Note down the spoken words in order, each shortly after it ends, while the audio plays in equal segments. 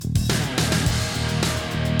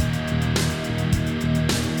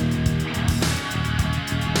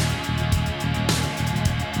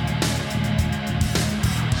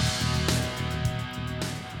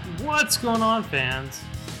What's going on, fans?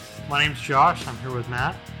 My name's Josh. I'm here with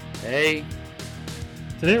Matt. Hey.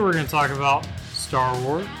 Today we're going to talk about Star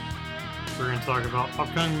Wars. We're going to talk about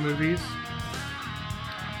upcoming movies,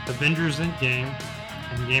 Avengers Endgame,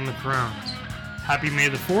 and Game of Thrones. Happy May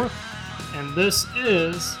the 4th, and this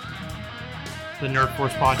is the Nerd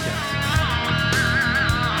Force Podcast.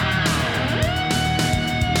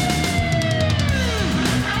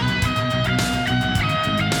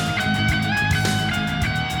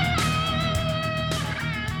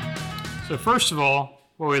 So first of all,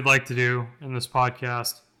 what we'd like to do in this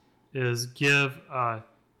podcast is give a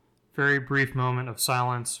very brief moment of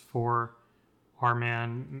silence for our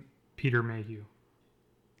man, Peter Mayhew.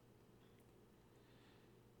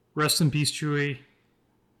 Rest in peace, Chewie.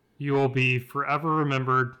 You will be forever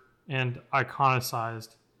remembered and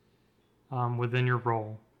iconicized within your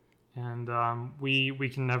role. And we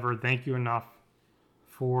can never thank you enough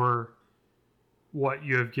for what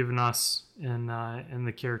you have given us in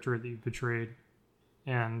the character that you've portrayed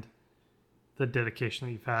and the dedication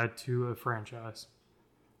that you've had to a franchise.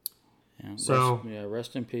 Yeah, so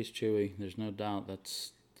rest in peace, Chewie. There's no doubt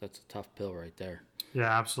that's a tough pill right there. Yeah,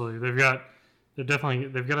 absolutely. They've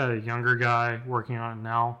got a younger guy working on it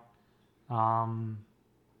now.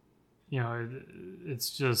 It's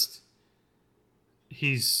just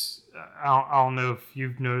he's I don't know if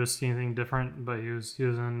you've noticed anything different, but he was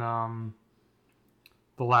in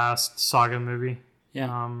the last Saga movie.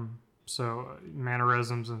 Yeah. So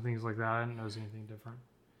mannerisms and things like that, I didn't notice anything different.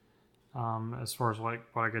 As far as like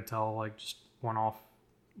what I could tell, like just one off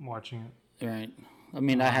watching it. Right. I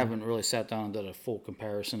mean, I haven't really sat down and done a full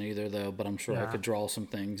comparison either, though. But I'm sure I could draw some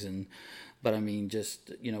things. But I mean,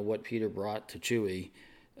 just what Peter brought to Chewie.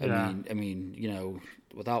 I mean,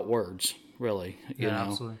 without words, really. You know,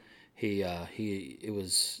 absolutely. It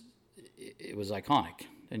was iconic.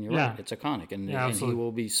 And you're right, it's iconic, and he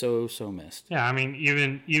will be so missed. Yeah, I mean,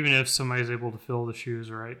 even if somebody's able to fill the shoes,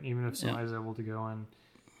 right? Even if somebody's able to go in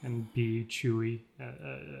and be Chewie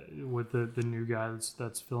with the new guy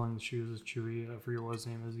that's filling the shoes as Chewie. I forget what his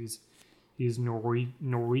name is. He's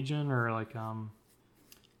Norwegian or like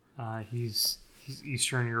he's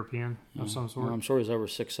Eastern European of some sort. Well, I'm sure he's over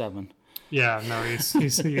 6'7". Yeah, no, he's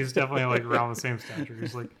definitely like around the same stature.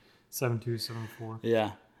 He's like 7'2", 7'4".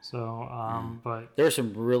 Yeah. So, but there are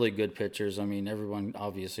some really good pictures. I mean, everyone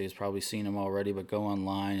obviously has probably seen them already, but go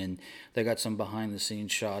online and they got some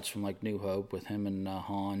behind-the-scenes shots from like New Hope with him and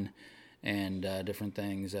Han, and different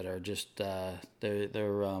things that are just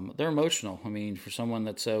they're emotional. I mean, for someone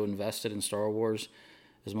that's so invested in Star Wars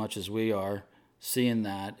as much as we are, seeing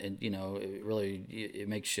that, and it really it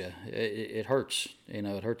makes you it hurts.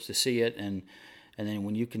 It hurts to see it, and then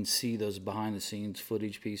when you can see those behind-the-scenes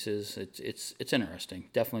footage pieces, it's interesting.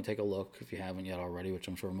 Definitely take a look if you haven't yet already, which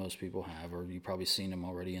I'm sure most people have, or you've probably seen them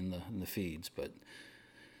already in the feeds. But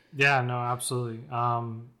yeah, no, absolutely.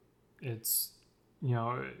 It's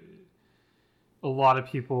a lot of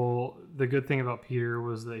people. The good thing about Peter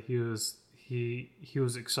was that he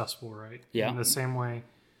was accessible, right? Yeah. In the same way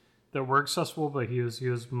that we're accessible, but he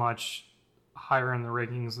was much higher in the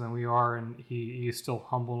rankings than we are, and he still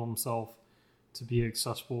humbled himself to be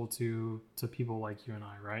accessible to people like you and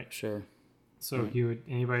I, right? Sure. So he would,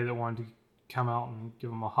 anybody that wanted to come out and give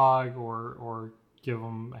him a hug or give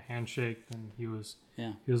him a handshake, then he was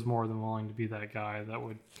more than willing to be that guy that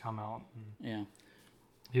would come out. And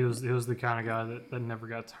he was the kind of guy that never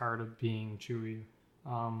got tired of being Chewie.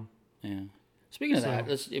 Yeah. Speaking of that,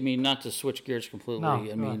 not to switch gears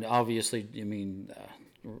completely. Obviously,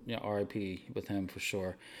 R.I.P. with him for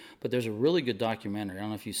sure. But there's a really good documentary. I don't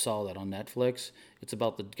know if you saw that on Netflix. It's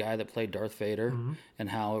about the guy that played Darth Vader and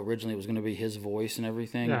how originally it was going to be his voice and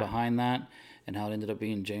everything behind that, and how it ended up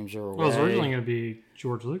being James Earl Ray. Well, it was originally going to be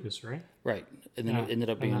George Lucas, right? Right, and then it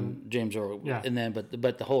ended up being James Earl. Yeah. And then,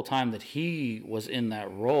 but the whole time that he was in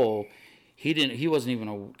that role, he wasn't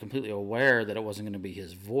even completely aware that it wasn't going to be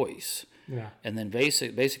his voice. Yeah. And then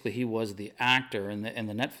basically he was the actor in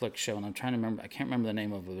the Netflix show, and I'm trying to remember. I can't remember the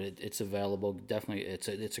name of it. It's available. Definitely,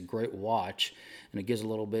 it's a great watch, and it gives a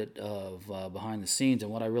little bit of behind the scenes.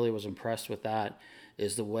 And what I really was impressed with that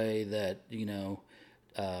is the way that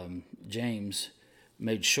James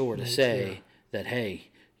made sure to say that,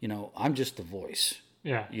 hey, I'm just the voice.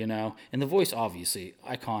 Yeah. And the voice obviously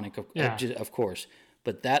iconic, of course.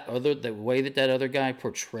 But the way that other guy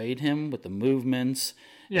portrayed him with the movements.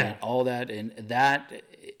 Yeah, and all that, and that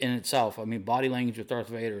in itself, I mean, body language with Darth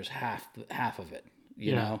Vader is half of it,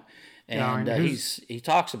 you know, and he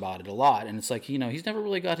talks about it a lot, and it's like he's never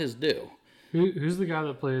really got his due. Who's the guy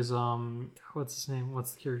that plays what's his name?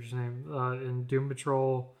 What's the character's name in Doom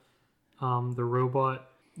Patrol? The robot.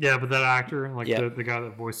 Yeah, but that actor, like Yeah. the guy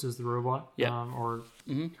that voices the robot, Yeah.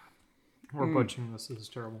 We're butchering this. This is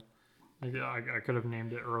terrible. I could have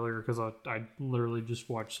named it earlier because I literally just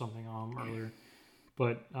watched something on him earlier.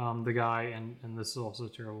 But the guy, and this is also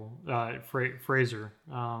terrible, Fraser.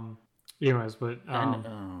 Anyways, but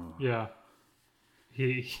yeah,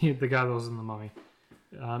 he the guy that was in The Mummy.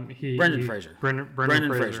 Brendan Fraser.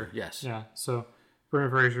 Brendan Fraser. Yes. Yeah. So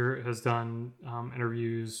Brendan Fraser has done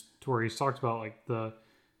interviews to where he's talked about like the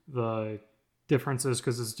differences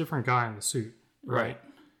because it's a different guy in the suit, right?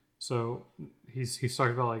 So he's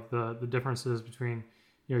talked about like the differences between,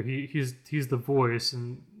 you know, he's the voice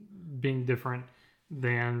and being different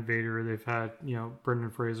than Vader. They've had, you know,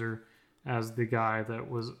 Brendan Fraser as the guy that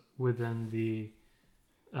was within the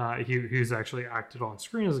he's actually acted on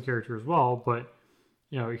screen as a character as well, but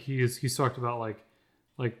you know he's talked about like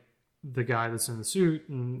the guy that's in the suit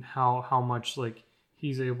and how much like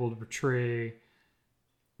he's able to portray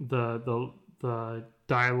the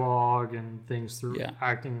dialogue and things through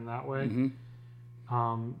acting in that way. You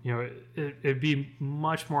know, it'd be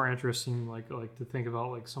much more interesting like to think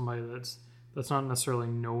about like somebody that's not necessarily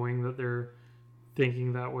knowing that they're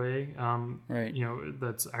thinking that way. Right. You know,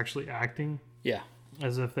 that's actually acting. Yeah.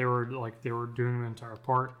 As if they were doing the entire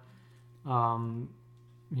part. You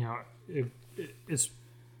know, it's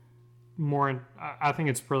more. I think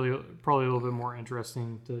it's probably a little bit more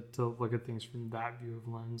interesting to look at things from that view of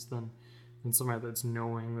lens than somebody that's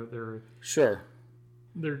knowing that they're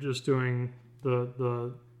just doing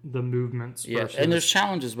the movements. Yeah, versus, and there's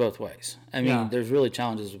challenges both ways. I mean, there's really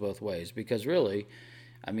challenges both ways because really,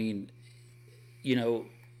 I mean, you know,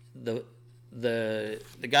 the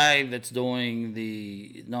guy that's doing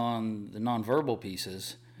the nonverbal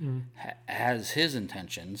pieces has his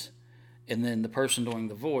intentions, and then the person doing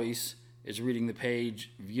the voice is reading the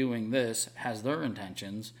page, viewing this, has their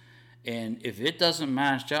intentions, and if it doesn't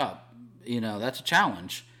match up, you know, that's a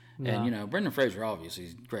challenge. Yeah. And, you know, Brendan Fraser, obviously,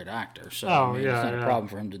 he's a great actor. So, I mean, it's not a problem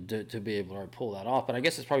for him to be able to pull that off. But I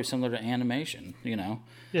guess it's probably similar to animation, you know?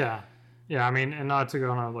 Yeah. Yeah, I mean, and not to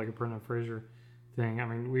go on like a Brendan Fraser thing. I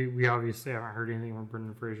mean, we obviously haven't heard anything from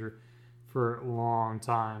Brendan Fraser for a long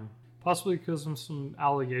time. Possibly because of some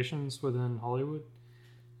allegations within Hollywood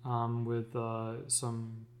with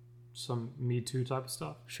some Me Too type of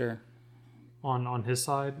stuff. Sure. On his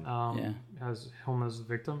side, has him as a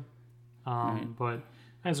victim. But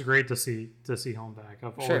it's great to see him back.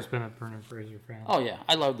 I've always been a Brendan Fraser fan. Oh yeah,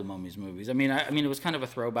 I love the Mummies movies. I mean, it was kind of a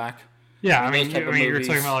throwback. Yeah, I mean, you're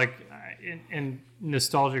talking about like in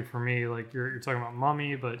nostalgic for me. Like you're talking about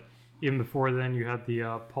Mummy, but even before then, you had the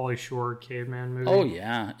Pauly Shore Caveman movie. Oh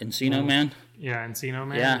yeah, Encino Man. Yeah, Encino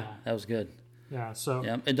Man. Yeah, that was good. Yeah, so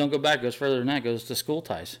and don't go back. It goes further than that. It goes to School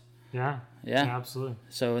Ties. Yeah, absolutely.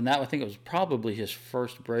 So and that I think it was probably his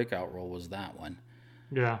first breakout role was that one.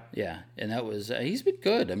 Yeah. Yeah, and that was he's been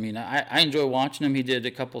good. I mean, I enjoy watching him. He did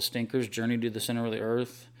a couple stinkers, Journey to the Center of the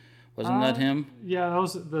Earth. Wasn't that him? Yeah, that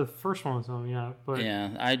was the first one was him. Yeah, but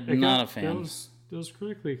I'm not a fan. It was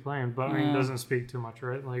critically acclaimed, but I mean, it doesn't speak too much,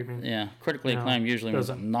 right? Like, I mean, critically acclaimed usually means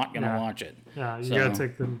I'm not going to watch it. Yeah, you gotta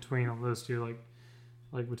take them between a list. You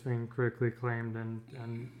like between critically acclaimed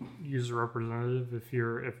and user representative.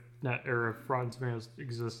 If Rotten Tomatoes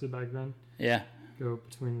existed back then. Yeah. Go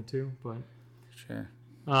between the two, but sure.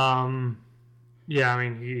 Yeah, I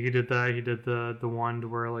mean, he did that. He did the one to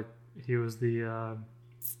where like he was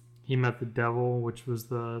he met the devil, which was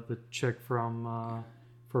the chick from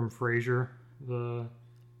Frasier.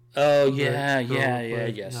 Yes.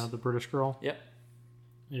 The British girl. Yep.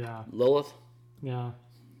 Yeah. Lilith. Yeah.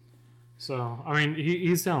 So I mean,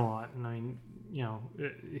 he's done a lot, and I mean, you know,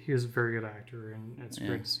 he's a very good actor, and it's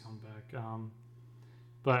great to see him back.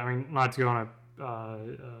 But I mean, not to go on a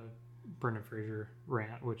Brendan Fraser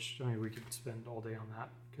rant, which I mean we could spend all day on that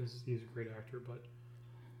because he's a great actor. But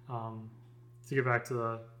to get back to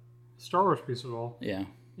the Star Wars piece of it all, you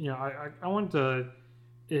know, I wanted to.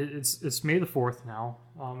 It's May the 4th now,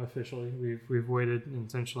 officially. We've waited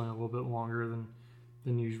intentionally a little bit longer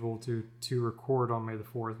than usual to record on May the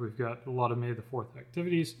 4th. We've got a lot of May the 4th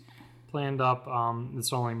activities planned up.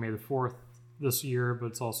 It's only May the 4th this year, but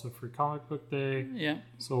it's also Free Comic Book Day. Yeah.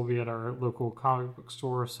 So we'll be at our local comic book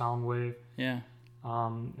store, Soundwave. Yeah.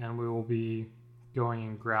 And we will be going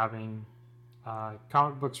and grabbing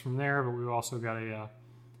comic books from there, but we've also got a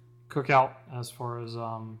cookout as far as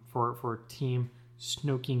for Team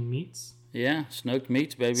Snoking Meats. Yeah, smoked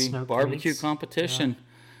meats, baby. Barbecue competition.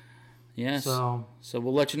 Yeah. Yes. So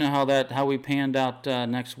we'll let you know how we panned out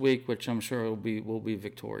next week, which I'm sure we'll be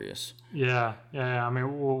victorious. Yeah. I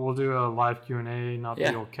mean, we'll do a live Q&A. Not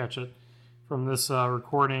that you'll catch it from this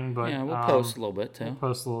recording, but we'll post a little bit too. We'll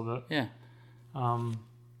post a little bit. Yeah.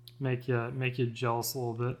 make you jealous a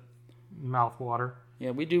little bit, mouth water.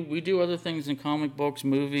 Yeah, we do other things in comic books,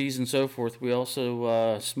 movies, and so forth. We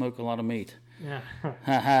also smoke a lot of meat. Yeah.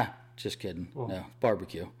 Haha. Just kidding. Well, no,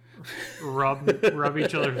 barbecue. Rub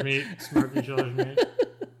each other's meat, smoke each other's meat.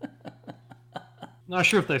 Not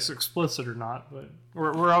sure if that's explicit or not, but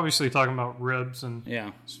we're obviously talking about ribs and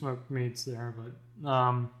smoked meats there. But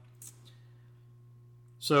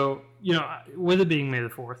so with it being May the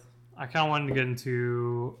 4th, I kind of wanted to get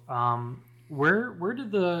into where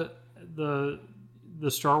did the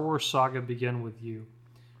Star Wars saga begin with you?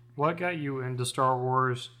 What got you into Star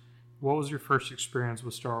Wars? What was your first experience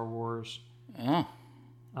with Star Wars? Oh,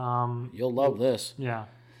 you'll love this. Yeah.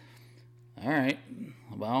 All right.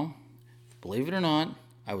 Well, believe it or not,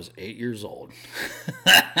 I was 8 years old.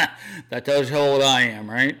 That tells you how old I am,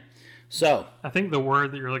 right? So I think the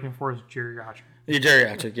word that you're looking for is geriatric.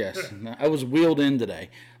 Geriatric, yes. I was wheeled in today,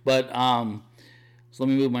 but so let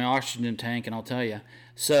me move my oxygen tank, and I'll tell you.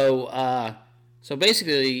 So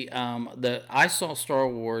basically, I saw Star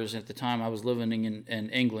Wars at the time. I was living in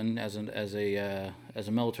England as a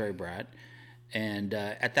military brat, and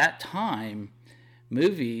at that time,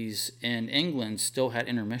 movies in England still had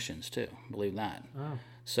intermissions too. Believe that. Oh.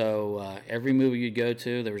 So every movie you'd go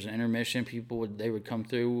to, there was an intermission. They would come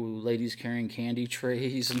through, ladies carrying candy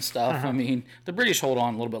trays and stuff. Uh-huh. I mean, the British hold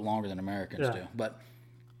on a little bit longer than Americans do. But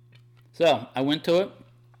so I went to it,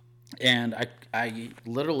 and I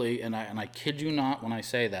literally, and I kid you not when I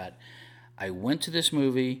say that, I went to this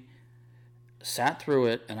movie, sat through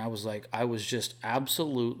it, and I was just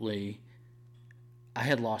absolutely, I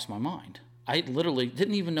had lost my mind. I literally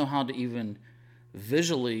didn't even know how to even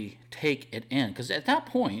visually take it in, because at that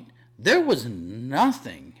point there was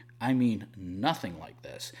nothing like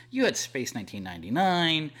this. You had Space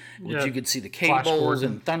 1999, which you could see the cables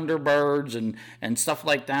and Thunderbirds and stuff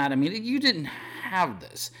like that. I mean, you didn't have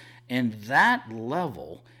this, and that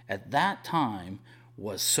level at that time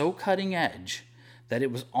was so cutting edge that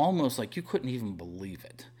it was almost like you couldn't even believe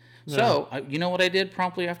it. So you know what I did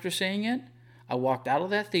promptly after seeing it? I walked out of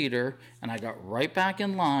that theater and I got right back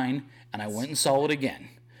in line and I went and saw it again.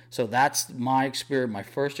 So that's my experience, my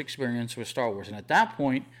first experience with Star Wars. And at that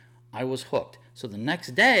point, I was hooked. So the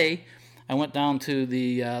next day, I went down to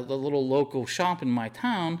the little local shop in my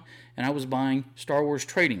town and I was buying Star Wars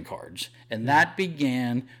trading cards. And that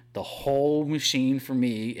began the whole machine for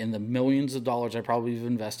me in the millions of dollars I probably have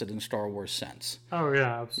invested in Star Wars since. Oh,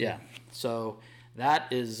 yeah, absolutely. Yeah. So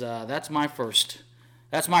that's my first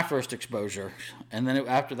exposure. And then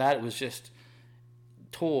after that, it was just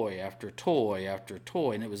toy after toy after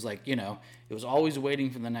toy. And it was like, it was always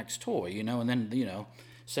waiting for the next toy, and then,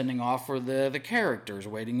 sending off for the characters,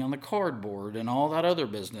 waiting on the cardboard and all that other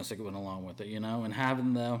business that went along with it, and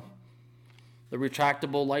having the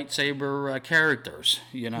retractable lightsaber characters,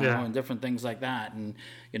 and different things like that. And,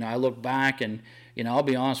 I look back and, I'll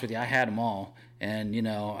be honest with you, I had them all. And,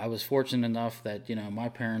 I was fortunate enough that, my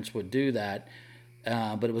parents would do that.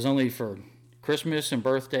 But it was only for Christmas and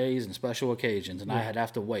birthdays and special occasions, and I'd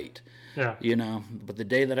have to wait. Yeah. But the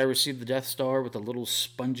day that I received the Death Star with the little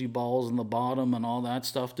spongy balls in the bottom and all that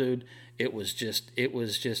stuff, dude, it was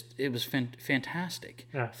fantastic.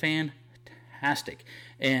 Yeah. Fantastic.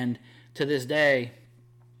 And to this day,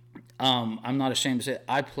 I'm not ashamed to say it,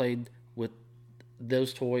 I played with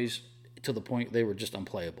those toys to the point they were just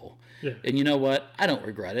unplayable. Yeah. And you know what? I don't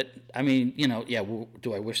regret it. I mean,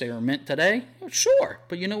 do I wish they were mint today? Sure.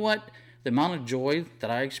 But you know what? The amount of joy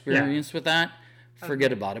that I experienced with that,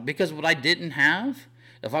 forget about it. Because what I didn't have,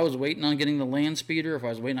 if I was waiting on getting the land speeder, if I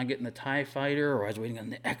was waiting on getting the TIE fighter, or I was waiting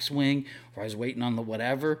on the X-Wing, or I was waiting on the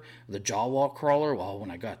whatever, the Jawa crawler, well,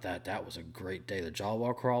 when I got that was a great day. The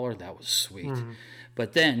Jawa crawler, that was sweet. Mm-hmm.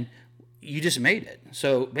 But then you just made it.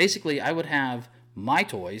 So basically I would have my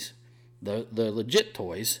toys, the legit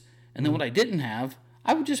toys, and then what I didn't have,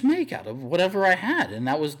 I would just make out of whatever I had, and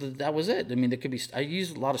that was it. I mean, I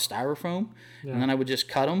used a lot of styrofoam, and then I would just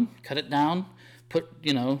cut it down, put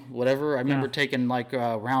whatever. I remember taking like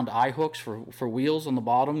round eye hooks for wheels on the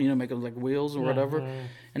bottom, make them like wheels or whatever,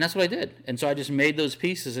 and that's what I did. And so I just made those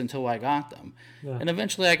pieces until I got them, and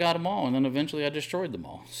eventually I got them all, and then eventually I destroyed them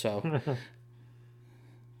all. So.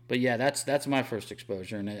 But yeah, that's my first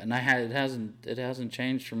exposure, and it hasn't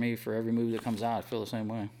changed for me. For every movie that comes out, I feel the same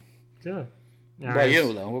way. Good. What about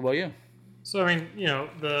you, though? What about you? So I mean,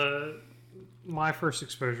 my first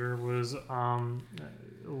exposure was a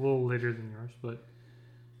little later than yours, but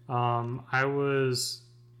I was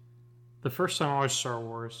the first time I watched Star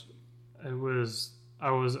Wars. I was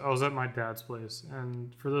at my dad's place,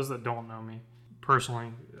 and for those that don't know me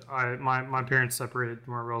personally, my parents separated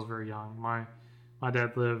when I was very young. My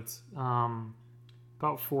dad lived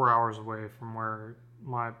about 4 hours away from where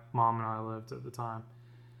my mom and I lived at the time.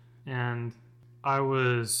 And I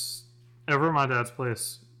was over at my dad's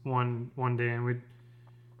place one day, and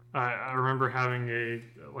I remember having a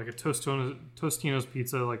Tostino's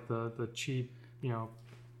pizza, like the cheap,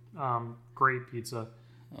 great pizza.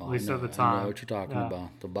 Oh, At least I know, at the time. I know what you're talking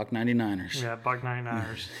about. The Buck 99ers. Yeah, Buck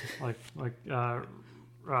 99ers.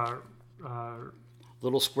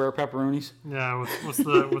 Little square pepperonis. Yeah, what's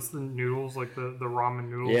the noodles, like the ramen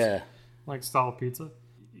noodles? Yeah. Like style pizza.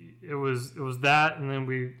 It was that, and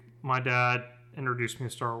then my dad introduced me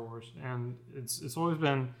to Star Wars, and it's always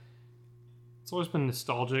been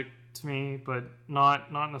nostalgic to me, but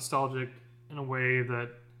not nostalgic in a way that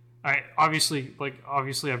I obviously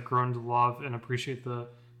I've grown to love and appreciate the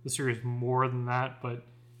series more than that, but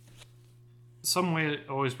some way it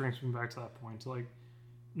always brings me back to that point. Like,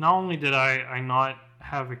 not only did I not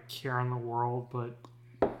have a care in the world, but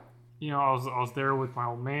I was there with my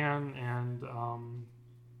old man, and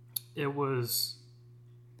it was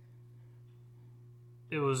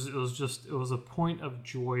a point of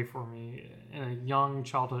joy for me in a young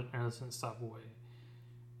childhood innocent type of way.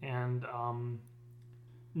 And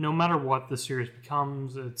no matter what the series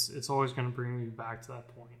becomes, it's always going to bring me back to that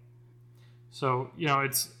point. So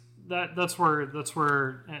it's that's where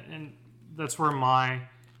my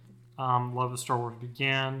love of Star Wars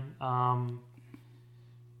began.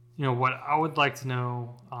 What I would like to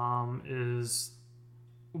know is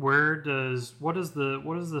what does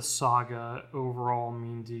the saga overall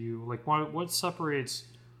mean to you? Like, what separates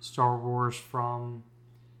Star Wars from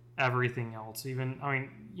everything else? Even,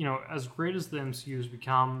 as great as the MCU has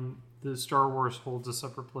become, the Star Wars holds a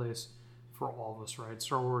separate place for all of us, right?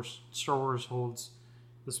 Star Wars holds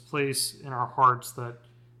this place in our hearts that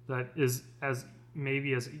is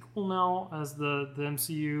maybe as equal now as the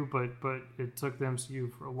MCU, but it took the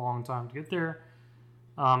MCU for a long time to get there.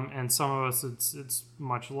 And some of us, it's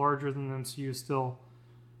much larger than the MCU still.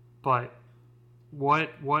 But what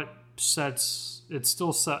sets it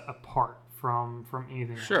still set apart from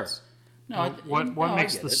anything else? Sure. No, what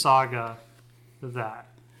makes the saga that?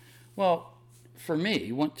 Well, for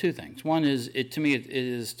me, two things. One is it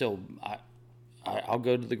is still. I'll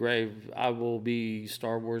go to the grave. I will be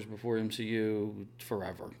Star Wars before MCU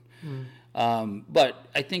forever. But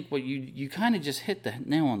I think what you kind of just hit the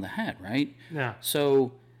nail on the head, right? Yeah.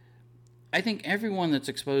 So I think everyone that's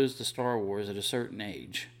exposed to Star Wars at a certain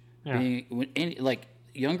age, like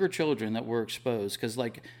younger children that were exposed, because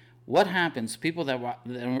like what happens, people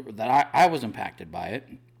that I was impacted by it,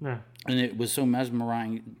 and it was so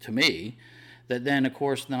mesmerizing to me that then, of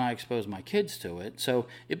course, I expose my kids to it. So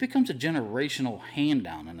it becomes a generational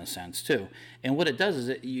hand-down in a sense, too. And what it does is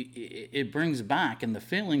it brings back, and the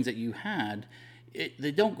feelings that you had,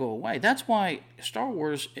 they don't go away. That's why Star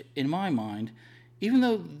Wars, in my mind, even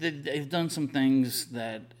though they've done some things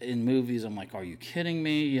that in movies, I'm like, are you kidding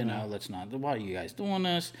me? Let's not. Why are you guys doing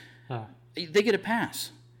this? They get a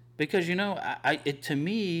pass. Because, to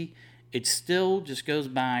me, it still just goes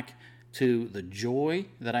back to the joy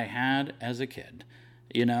that I had as a kid,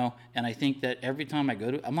 and I think that every time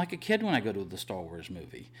I'm like a kid when I go to the Star Wars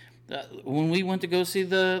movie. When we went to go see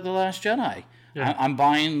the Last Jedi, I'm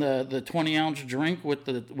buying the 20-ounce drink with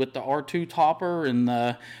the R2 topper and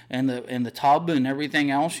the tub and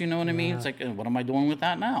everything else. You know what I mean? It's like, what am I doing with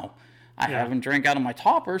that now? I haven't drank out of my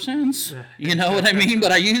topper since. You know what I mean?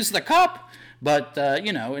 But I use the cup. But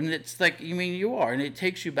and it's like, you are, and it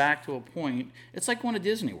takes you back to a point. It's like going to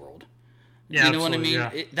Disney World. Yeah, you know what I mean?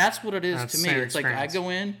 Yeah. That's what it is to me. It's experience. like I go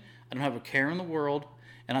in, I don't have a care in the world,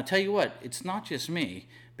 and I'll tell you what, it's not just me,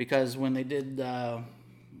 because when they did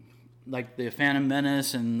like the Phantom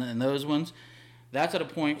Menace and those ones, that's at a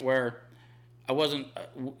point where I wasn't,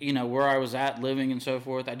 where I was at living and so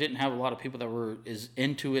forth. I didn't have a lot of people that were as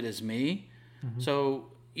into it as me. Mm-hmm. So,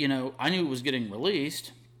 I knew it was getting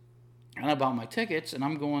released, and I bought my tickets, and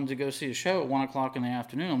I'm going to go see a show at 1 o'clock in the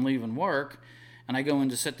afternoon. I'm leaving work. And I go in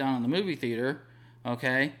to sit down in the movie theater,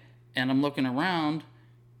 okay, and I'm looking around,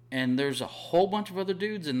 and there's a whole bunch of other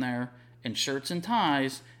dudes in there in shirts and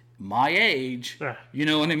ties, my age, you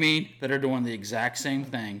know what I mean, that are doing the exact same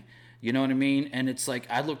thing, you know what I mean? And it's like,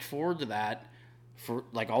 I looked forward to that for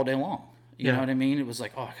like all day long, you know what I mean? It was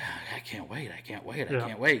like, oh, God, I can't wait,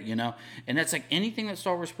 And that's like anything that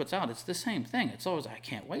Star Wars puts out, it's the same thing. It's always, I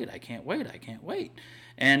can't wait.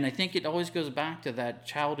 And I think it always goes back to that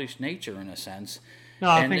childish nature in a sense. No,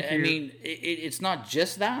 I mean, it's not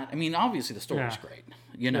just that. I mean, obviously the story's great,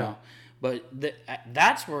 but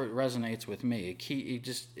that's where it resonates with me.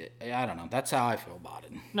 I don't know. That's how I feel about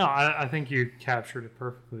it. No, I think you captured it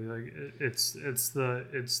perfectly. Like it's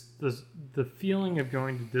the feeling of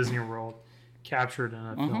going to Disney World captured in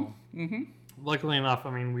a film. Mm-hmm. Luckily enough,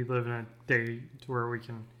 I mean, we live in a day to where we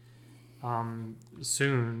can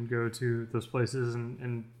soon go to those places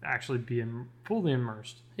and actually be fully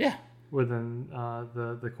immersed Yeah. within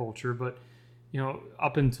the culture. But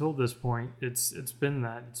up until this point, it's been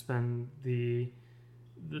that. It's been the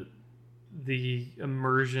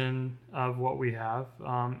immersion of what we have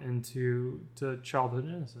into childhood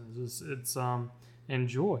innocence. It's and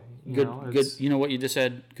joy. Good. You know what you just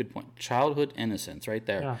said? Good point. Childhood innocence, right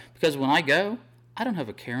there. Yeah. Because when I go, I don't have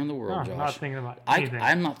a care in the world, No, Josh. I'm not thinking about anything.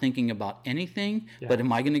 I'm not thinking about anything. Yeah. But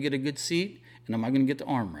am I going to get a good seat? And am I going to get the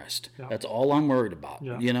armrest? Yeah. That's all I'm worried about.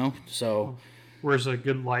 Yeah. So. Where's a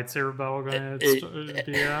good lightsaber battle going to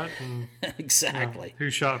be at? And, Exactly. Who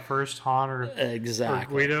shot first, Han or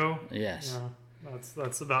Exactly. Guido? Yes.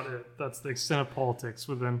 That's about it. That's the extent of politics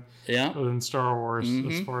within Star Wars,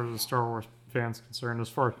 as far as the Star Wars fans concerned, as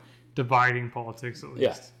far as dividing politics at least.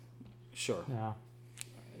 Yeah. Sure.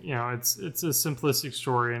 Yeah. It's a simplistic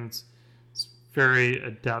story, and it's very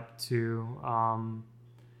adept to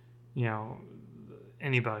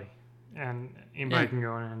anybody. And anybody can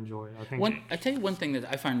go in and enjoy it. I think. I tell you one thing that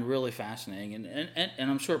I find really fascinating, and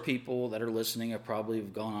I'm sure people that are listening have probably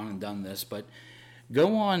gone on and done this, but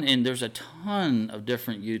go on and there's a ton of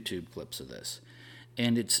different YouTube clips of this,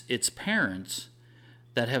 and it's parents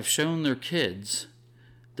that have shown their kids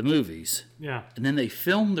the movies, and then they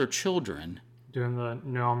film their children doing the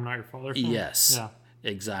 "No, I'm not your father" thing. Yes,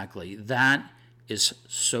 exactly. That is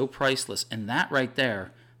so priceless, and that right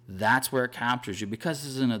there. That's where it captures you, because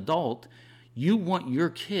as an adult, you want your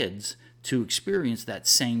kids to experience that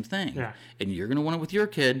same thing. Yeah. And you're going to want it with your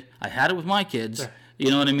kid. I had it with my kids. Yeah.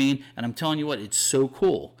 You know what I mean? And I'm telling you what, it's so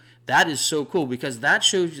cool. That is so cool, because that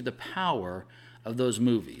shows you the power of those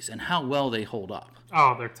movies and how well they hold up.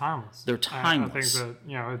 Oh, they're timeless. They're timeless. I think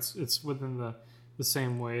that it's within the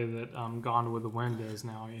same way that Gone with the Wind is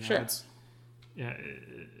now. Sure.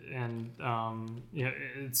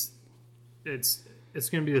 It's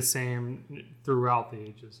going to be the same throughout the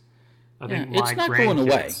ages. I think it's not going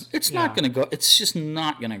away. It's not going to go. It's just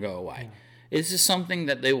not going to go away. Yeah. It's just something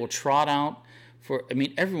that they will trot out for. I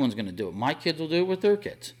mean, everyone's going to do it. My kids will do it with their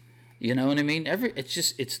kids. You know what I mean? It's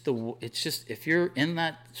just if you're in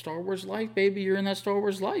that Star Wars life, baby, you're in that Star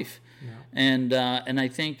Wars life. Yeah. And I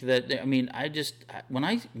think that when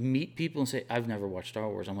I meet people and say I've never watched Star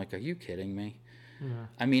Wars, I'm like, are you kidding me? Yeah.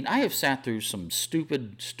 I mean, I have sat through some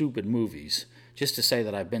stupid movies just to say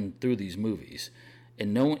that I've been through these movies,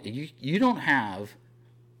 and you don't have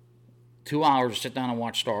 2 hours to sit down and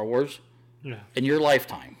watch Star Wars in your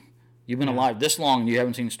lifetime. You've been alive this long and you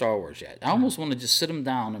haven't seen Star Wars yet. I almost want to just sit them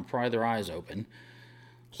down and pry their eyes open,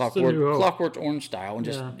 Clockwork Orange style, and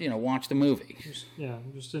just watch the movie.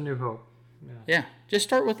 Just a new hope. Yeah, just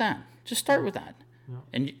start with that.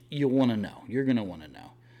 And you'll want to know. You're going to want to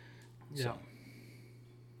know.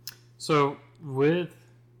 So with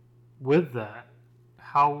that,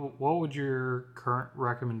 what would your current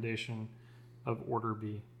recommendation of order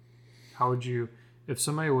be? How would you, if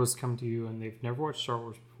somebody was to come to you and they've never watched Star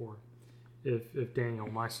Wars before, if Daniel,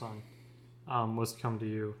 my son, was to come to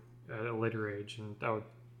you at a later age, and that would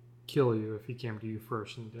kill you if he came to you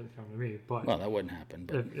first and didn't come to me. But well, that wouldn't happen.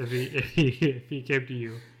 But if he came to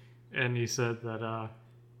you and he said that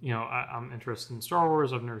I'm interested in Star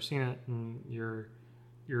Wars, I've never seen it, and you're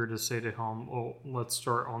to say to him, well, let's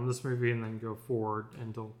start on this movie and then go forward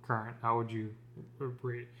until current. How would you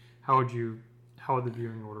rate? How would the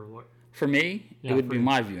viewing order look? For me, it would be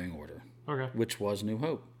my viewing order. Okay. Which was New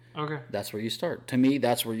Hope. Okay. That's where you start. To me,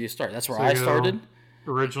 that's where you start. That's where I started.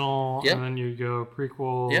 Original, and then you go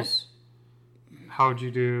prequels. Yep. How would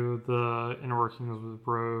you do the inner workings with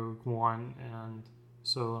Rogue One and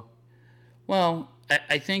Solo? Well,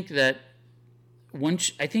 I think that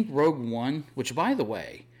I think Rogue One, which by the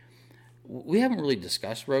way, we haven't really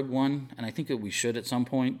discussed Rogue One, and I think that we should at some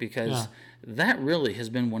point, because that really has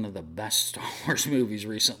been one of the best Star Wars movies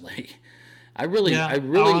recently. I really enjoyed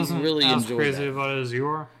it. I was crazy about it as you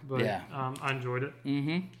are, but I enjoyed it.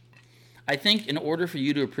 Mm-hmm. I think in order for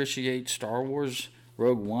you to appreciate Star Wars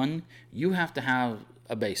Rogue One, you have to have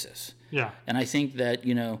a basis. Yeah. And I think that,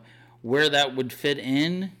 where that would fit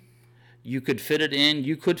in, you could fit it in.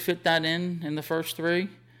 You could fit that in the first three,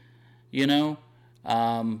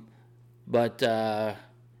 but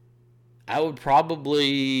I would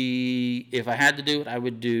probably, if I had to do it, I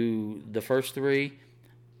would do the first three,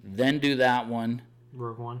 then do that one.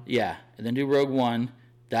 Rogue One? Yeah, and then do Rogue One.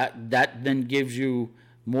 That then gives you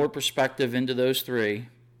more perspective into those three,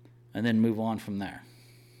 and then move on from there.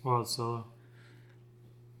 Well, Solo?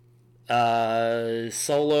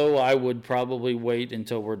 Solo, I would probably wait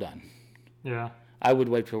until we're done. Yeah. I would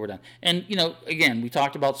wait till we're done. And again, we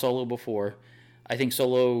talked about Solo before. I think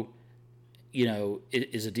Solo,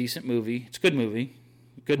 is a decent movie. It's a good movie,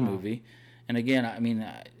 movie. And again, I mean,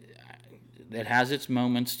 it has its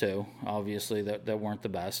moments too. Obviously, that weren't the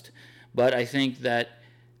best. But I think that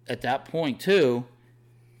at that point too,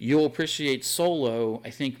 you'll appreciate Solo, I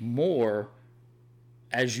think, more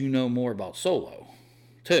as you know more about Solo,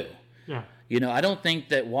 too. Yeah. I don't think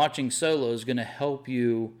that watching Solo is going to help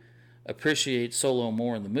you appreciate Solo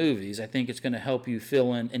more in the movies. I think it's going to help you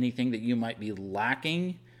fill in anything that you might be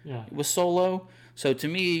lacking with Solo. So to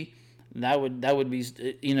me, that would be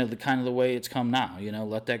the kind of the way it's come now.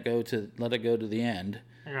 Let it go to the end.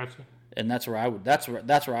 I gotcha. And that's where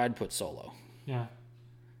I'd put Solo. Yeah.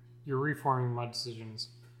 You're reforming my decisions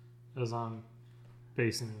as I'm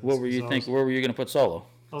basing this. What were you thinking? Where were you going to put Solo?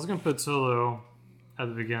 I was going to put Solo at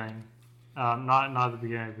the beginning. Not at the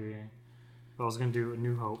beginning, but I was going to do A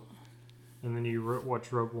New Hope. And then you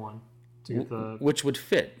watch Rogue One to get the... Which would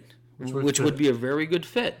fit. Which would be a very good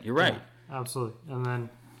fit. You're right. Yeah, absolutely. And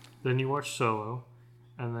then you watch Solo.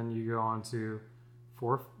 And then you go on to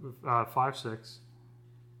 5, 6.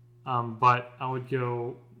 But I would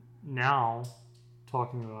go now,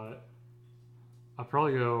 talking about it, I'd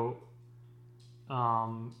probably go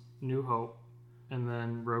New Hope, and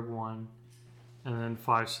then Rogue One, and then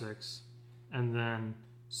 5, 6, and then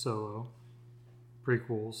Solo,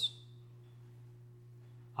 prequels,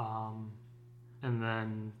 and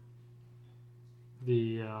then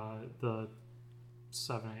the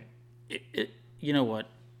 7, 8. You know what?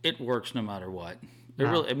 It works no matter what. It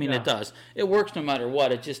It does. It works no matter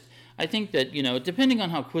what. It just, I think that, depending on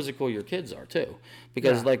how quizzical your kids are too,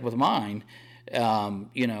 because like with mine,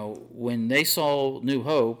 when they saw New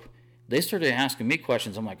Hope, they started asking me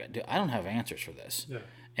questions. I'm like, I don't have answers for this. Yeah.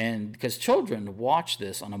 And because children watch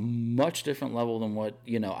this on a much different level than what,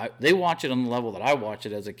 they watch it on the level that I watched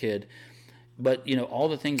it as a kid. But, all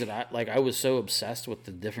the things that I was so obsessed with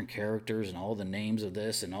the different characters and all the names of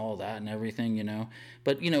this and all that and everything,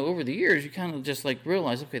 But, over the years, you kind of just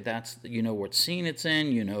realize, okay, that's, what scene it's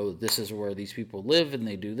in, this is where these people live and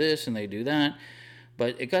they do this and they do that.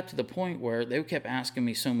 But it got to the point where they kept asking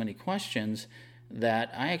me so many questions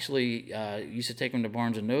that I actually used to take them to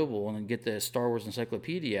Barnes & Noble and get the Star Wars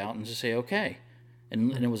Encyclopedia out and just say, okay.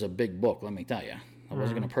 And it was a big book, let me tell you. I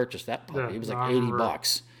wasn't going to purchase that puppy. Yeah, it was like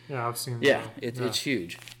 $80. Yeah, I've seen that. Yeah, it's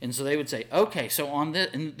huge. And so they would say, okay, so on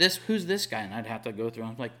this, who's this guy? And I'd have to go through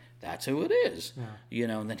and I'm like, that's who it is.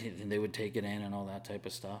 Yeah. And then they would take it in and all that type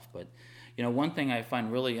of stuff. But, one thing I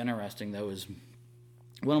find really interesting, though, is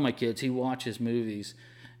one of my kids, he watches movies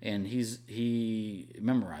and he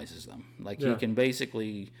memorizes them. He can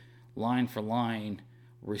basically, line for line,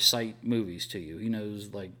 recite movies to you. He knows,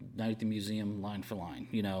 Night at the Museum, line for line.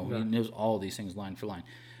 He knows all these things line for line.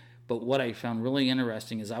 But what I found really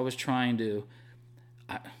interesting is I was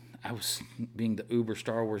being the uber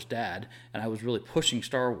Star Wars dad, and I was really pushing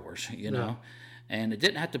Star Wars, and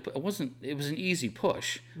it was an easy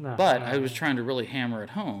push, but I was trying to really hammer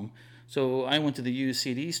it home. So I went to the used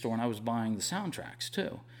CD store and I was buying the soundtracks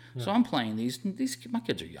too. Yeah. So I'm playing these, my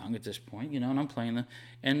kids are young at this point, and I'm playing them,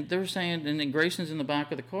 and they're saying, and then Grayson's in the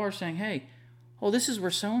back of the car saying, hey, oh, this is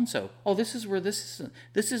where so-and-so. Oh, this is where this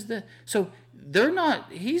is the... So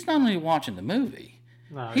he's not only watching the movie,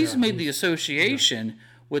 he's made the association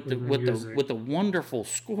with the wonderful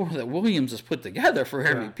score that Williams has put together for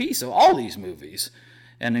every piece of all these movies.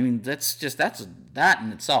 And I mean, that's that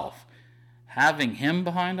in itself. Having him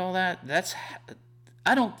behind all that,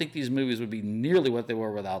 I don't think these movies would be nearly what they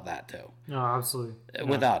were without that, too. No, absolutely.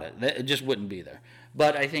 Without it. It just wouldn't be there.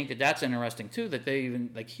 But I think that's interesting, too, that they even,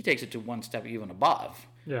 he takes it to one step even above.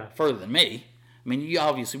 Yeah. Further than me. I mean,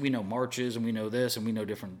 obviously we know marches and we know this and we know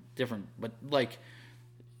different, but like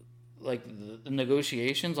the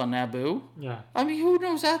negotiations on Naboo. Yeah. I mean, who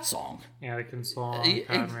knows that song? Anakin song,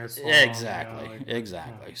 Padme song. Exactly.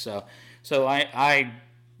 Exactly. Yeah. So I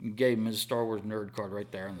gave him his Star Wars nerd card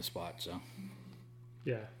right there on the spot, so.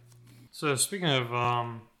 Yeah. So speaking of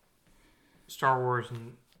Star Wars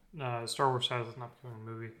and Star Wars has an upcoming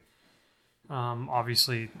movie.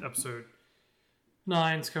 Obviously, Episode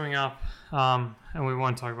 9 is coming up, and we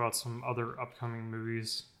want to talk about some other upcoming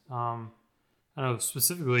movies. I know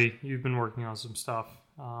specifically you've been working on some stuff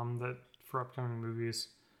that for upcoming movies.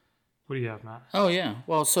 What do you have, Matt? Oh yeah,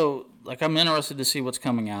 well, so I'm interested to see what's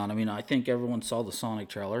coming out. I mean, I think everyone saw the Sonic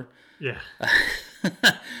trailer. Yeah.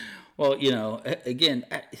 Well, again,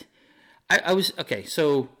 I was okay.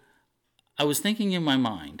 So I was thinking in my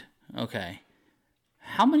mind, okay,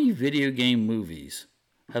 how many video game movies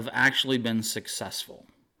have actually been successful?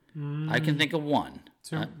 I can think of one.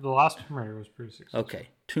 The last Tomb Raider was pretty successful. Okay,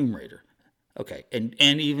 Tomb Raider. Okay, and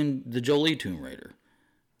even the Jolie Tomb Raider.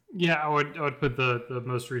 Yeah, I would put the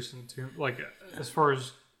most recent two, like as far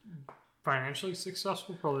as financially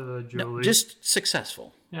successful, probably the No, Jolie. just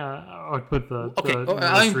successful. Yeah, I would put the Okay, the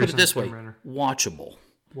I'll most even put it recent this Tomb way: Raider. watchable.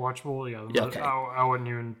 Watchable, yeah. Yeah, okay. I wouldn't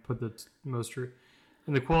even put the most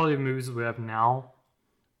and the quality of movies that we have now.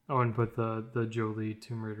 I wouldn't put the Jolie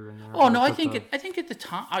Tomb Raider in there. Oh no, I put I think at the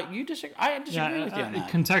time you disagree. I disagree with you on that.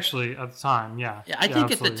 Contextually at the time, yeah. Yeah, I think at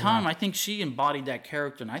the absolutely, time, yeah. I think she embodied that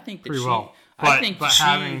character, and I think that Pretty she. well. I think but she.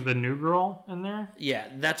 having the new girl in there, Yeah,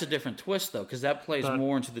 that's a different twist though, because that plays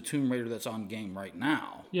more into the Tomb Raider that's on game right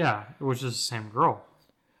now. yeah, which is the same girl.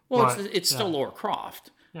 Well, But, it's still yeah. Laura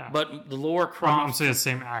Croft. Yeah. But the Laura Croft. I'm saying the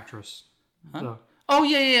same actress. So, Oh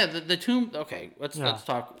yeah. The Tomb. Okay, let's Yeah.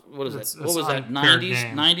 talk. What is It's- that? What it's was that? unpaired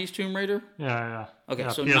game. 90s Tomb Raider. yeah. Okay, yeah,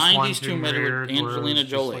 so PS1 90s Tomb Raider with where it Angelina was just,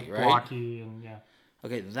 Jolie, like, right? blocky and yeah.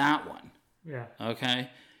 Okay, that one. Yeah. Okay.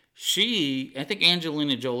 I think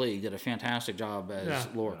Angelina Jolie did a fantastic job as Yeah.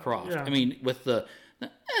 Laura Croft. Yeah. I mean, with the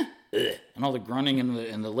and all the grunting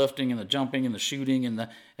and the lifting and the jumping and the shooting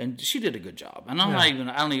and she did a good job. And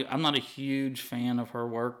I'm not a huge fan of her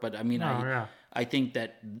work, but I mean, I think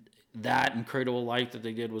that and Cradle of Life that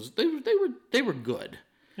they did was they were good.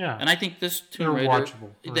 Yeah. And I think this Tomb They're Raider, watchable,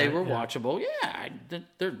 they right? were Yeah. watchable. Yeah,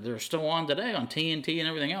 they're still on today on TNT and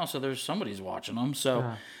everything else. So there's somebody's watching them. So,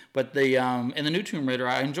 Yeah. but the and the new Tomb Raider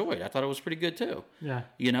I enjoyed. I thought it was pretty good too. Yeah.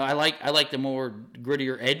 You know, I like the more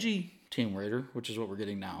grittier, edgy Tomb Raider, which is what we're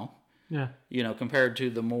getting now. Yeah. You know, compared to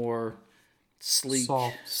the more sleek,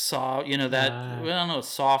 Soft. You know that Yeah. well, I don't know if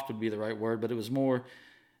soft would be the right word, but it was more.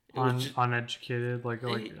 Uneducated, like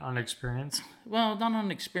unexperienced. Well, not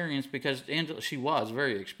unexperienced because she was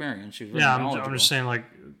very experienced. She was very Yeah, knowledgeable. I'm just saying, like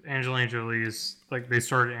Angelina Jolie's, like they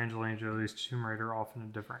started Angelina Jolie's Tomb Raider off in a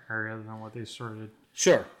different area than what they started.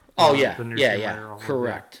 Sure. Oh yeah, the new yeah, Tomb yeah. Raider off of,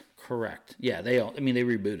 Correct. Yeah, they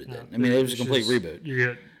rebooted it. I mean, it was a complete reboot. You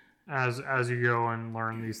get as you go and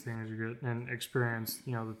learn these things, you get and experience,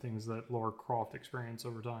 the things that Laura Croft experienced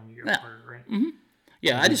over time. You get harder, right? Mm-hmm.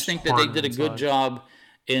 Yeah, I just think that they did a good inside. job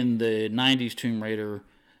in the '90s Tomb Raider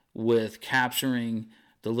with capturing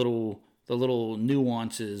the little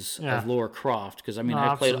nuances of Laura Croft. Because I mean,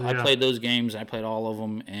 I played those games. I played all of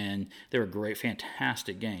them, and they were great,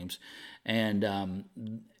 fantastic games. And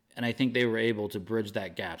I think they were able to bridge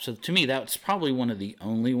that gap. So to me, that's probably one of the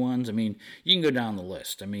only ones. I mean, you can go down the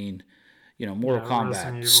list. I mean, Mortal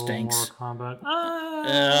Kombat Evil, stinks. Mortal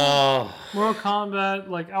Kombat. Mortal Kombat,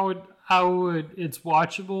 like I would. It's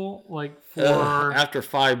watchable. Like for after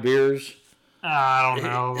 5 beers. I don't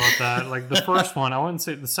know about that. Like the first one, I wouldn't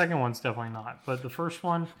say the second one's definitely not. But the first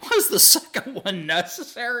one, was the second one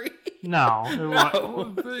necessary? No.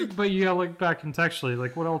 But you gotta look back contextually.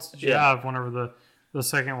 Like what else did you have whenever the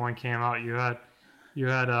second one came out? You had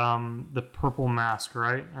the Purple Mask,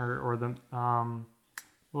 right? Or the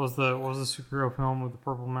what was the superhero film with the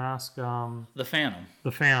purple mask? The Phantom.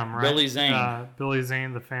 The Phantom, right? Billy Zane. Billy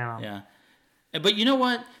Zane, the Phantom. Yeah. But you know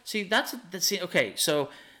what? See, okay, so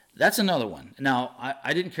that's another one. Now,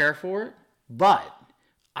 I didn't care for it, but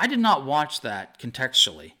I did not watch that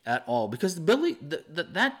contextually at all because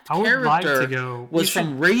that character was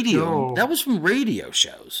from radio. That was from radio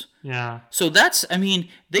shows. Yeah. So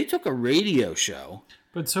they took a radio show.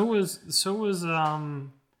 But so was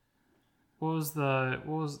what was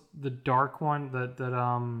the dark one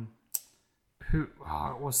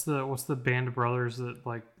what's the band of brothers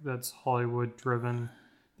that's Hollywood driven?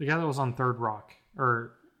 The guy that was on Third Rock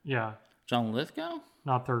John Lithgow?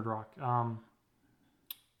 Not Third Rock.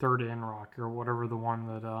 Third in Rock or whatever the one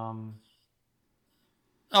that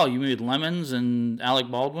Oh, you mean Lemons and Alec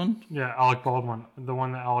Baldwin? Yeah, Alec Baldwin. The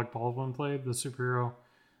one that Alec Baldwin played, the superhero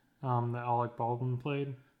that Alec Baldwin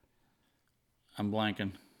played. I'm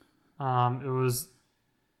blanking. It was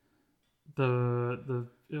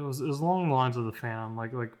it was along the lines of the Phantom,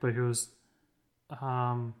 but it was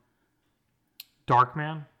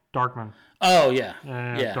Darkman. Oh yeah.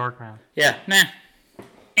 Yeah. Darkman. Yeah, nah.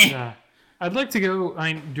 Yeah. I'd like to go.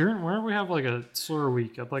 I mean, whenever we have like a slower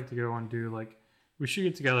week, I'd like to go and do we should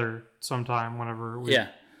get together sometime whenever we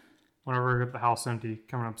get the house empty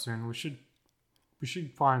coming up soon. We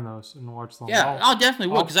should find those and watch them. Yeah, I'll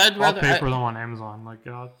definitely will because I'd rather pay for them on Amazon.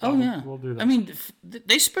 We'll do that. I mean,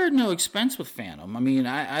 they spared no expense with Phantom. I mean,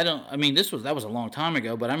 I don't. I mean, that was a long time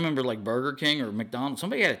ago, but I remember like Burger King or McDonald's.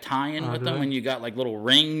 Somebody had a tie-in with them when you got like little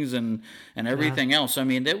rings and everything else. I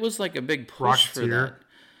mean, it was like a big push for that.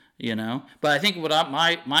 But I think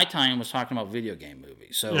my tie-in was talking about video game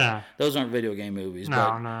movies. So those aren't video game movies.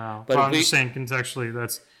 No. But I'm just saying contextually,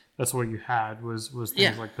 that's what you had was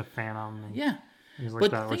things like the Phantom. things like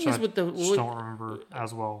But that, the which thing I is with the, just don't remember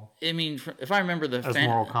as well I mean, if I remember the as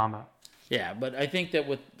Mortal Kombat. yeah, but I think that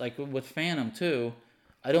with Phantom too,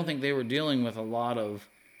 I don't think they were dealing with a lot of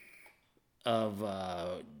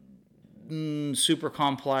super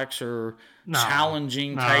complex or No,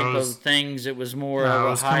 challenging no, type it was, of things. It was more no, of it a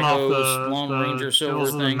was high coming off hose Lone the Ranger Silver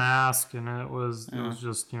Tales of the thing. Mask, and it was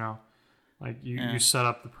just like you set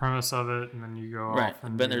up the premise of it, and then you go Right, off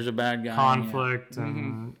and but there's a bad guy. conflict,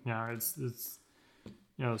 and it's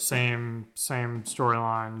same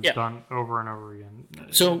storyline done over and over again.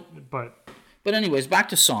 So, but anyways, back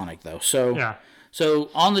to Sonic though. So yeah, so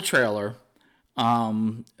on the trailer,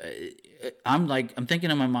 I'm thinking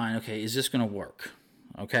in my mind, okay, is this gonna work?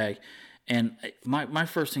 Okay, and my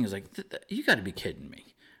first thing is like, you got to be kidding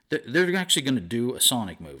me. They're actually going to do a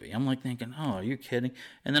Sonic movie. I'm like thinking, oh, are you kidding?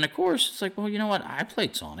 And then of course it's like, well, you know what? I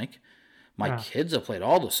played Sonic. My kids have played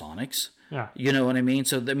all the Sonics. Yeah. You know what I mean?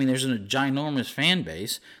 So I mean, there's a ginormous fan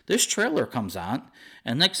base. This trailer comes out,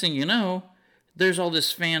 and next thing you know, there's all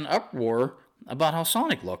this fan uproar about how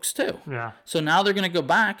Sonic looks too. Yeah. So now they're going to go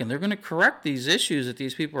back and they're going to correct these issues that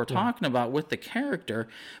these people are talking about with the character.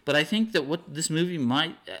 But I think that what this movie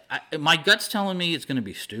my gut's telling me it's going to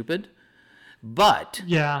be stupid. But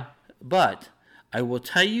I will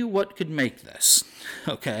tell you what could make this.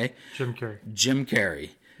 Okay? Jim Carrey. Jim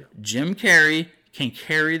Carrey. Yeah. Jim Carrey can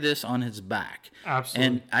carry this on his back. Absolutely.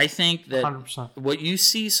 And I think that 100%. What you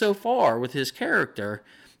see so far with his character,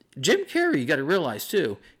 Jim Carrey, you got to realize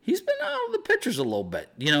too, he's been out of the pictures a little bit.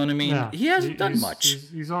 You know what I mean? Yeah. He hasn't done much.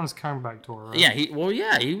 He's on his comeback tour, right? Yeah,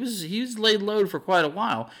 he was laid low for quite a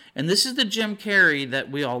while, and this is the Jim Carrey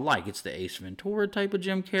that we all like. It's the Ace Ventura type of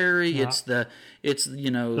Jim Carrey. Yeah. It's the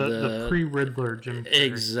pre-Riddler Jim Carrey.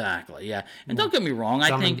 Exactly. Yeah, and don't get me wrong.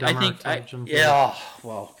 Dumb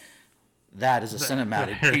well, that is a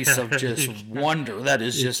cinematic piece of just wonder. That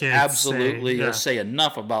is just absolutely say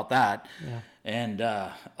enough about that. Yeah. And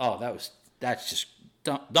that's just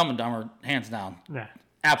Dumb and Dumber, hands down. Yeah,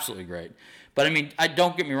 absolutely great. But I mean,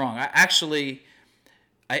 don't get me wrong. I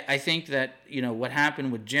think that what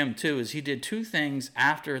happened with Jim too is he did two things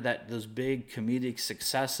after those big comedic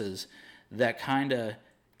successes that kind of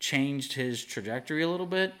changed his trajectory a little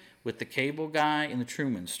bit with the Cable Guy and the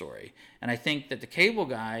Truman Story. And I think that the Cable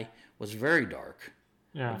Guy was very dark,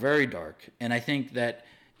 very dark. And I think that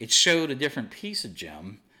it showed a different piece of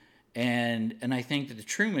Jim. And I think that the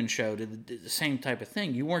Truman Show did the same type of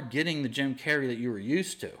thing. You weren't getting the Jim Carrey that you were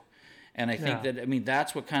used to, and I think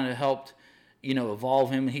that's what kind of helped,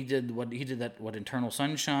 evolve him. He did Eternal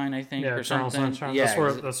Sunshine, I think, or Eternal something. Sunshine. Yeah,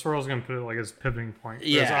 that's where I was going to put it, like his pivoting point.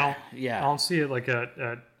 Yeah, I don't see it like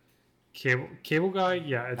at Cable Guy.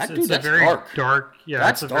 Yeah, it's that's a very dark. Yeah,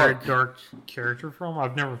 that's it's a dark. very dark character for him.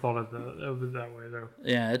 I've never thought of it that way though.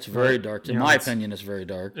 Yeah, it's very dark. In my opinion, it's very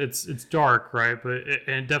dark. It's dark, right? But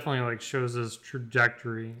it definitely like shows his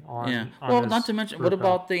trajectory on. Yeah. On not to mention, what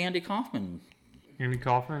about the Andy Kaufman? Andy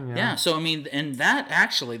Kaufman, yeah. Yeah. So I mean, and that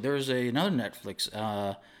actually, there's another Netflix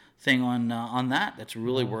thing on that's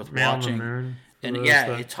really worth Man watching. on the Moon. And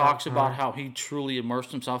it talks about how he truly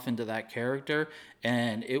immersed himself into that character,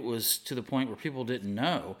 and it was to the point where people didn't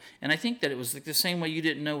know. And I think that it was like the same way you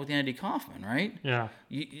didn't know with Andy Kaufman, right? Yeah.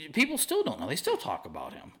 People still don't know. They still talk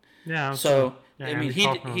about him. Yeah. So I mean,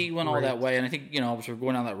 he went all that way, and I think we're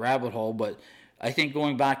going down that rabbit hole. But I think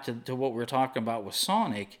going back to what we were talking about with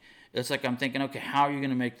Sonic, it's like I'm thinking, okay, how are you going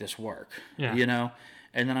to make this work? Yeah.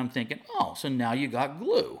 And then I'm thinking, oh, so now you got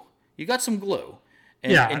glue. You got some glue.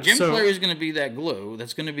 And Jim Carrey is going to be that glue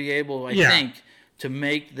that's going to be able, I think, to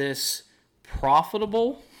make this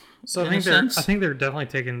profitable. So I think they're definitely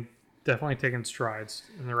taking strides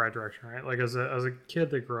in the right direction, right? Like as a kid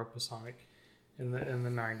that grew up with Sonic in the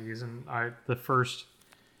 90s, and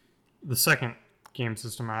the second game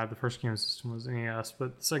system I had, the first game system was NES,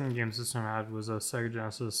 but the second game system I had was a Sega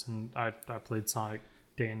Genesis, and I played Sonic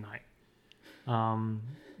day and night.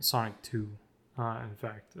 Sonic 2, in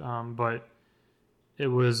fact, but it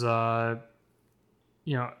was, the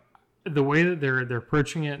way that they're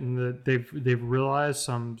approaching it, and that they've realized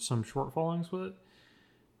some shortfallings with it.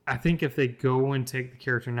 I think if they go and take the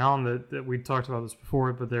character now, and that we talked about this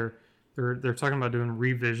before, but they're talking about doing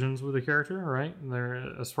revisions with the character, right? And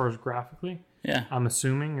they're as far as graphically. Yeah, I'm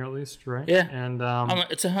assuming, or at least, right? Yeah, and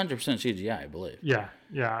it's 100% CGI, I believe. Yeah.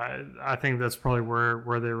 I think that's probably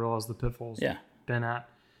where they realize the pitfalls. Been at.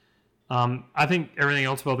 I think everything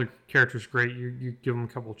else about the character is great. You give them a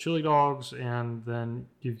couple of chili dogs, and then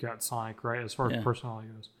you've got Sonic, right? As far as personality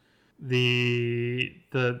goes, the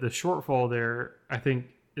shortfall there, I think,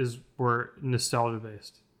 is where nostalgia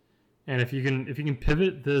based. And if you can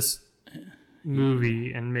pivot this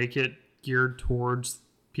movie and make it geared towards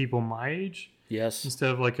people my age, Yes. instead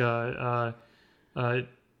of like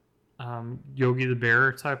Yogi the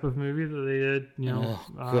Bear type of movie that they did, Oh,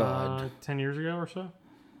 God. 10 years ago or so.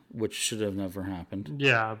 Which should have never happened.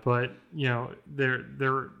 Yeah, but they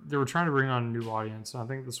were trying to bring on a new audience, and I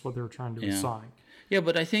think that's what they were trying to do with Sonic. Yeah,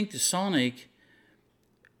 but I think the Sonic.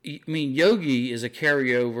 I mean, Yogi is a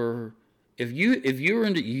carryover. If you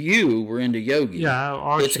were into Yogi,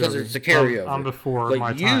 Yeah, it's because it's a carryover. I'm before but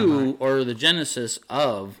my you time. Right? are the genesis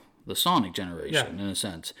of the Sonic generation in a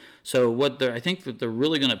sense. So I think that they're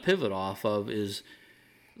really going to pivot off of is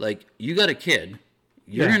like you got a kid,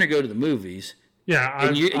 you're going to go to the movies. Yeah,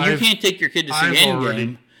 and you can't take your kid to see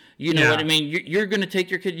Endgame. You know what I mean? You're going to take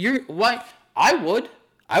your kid.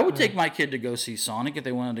 I would take my kid to go see Sonic if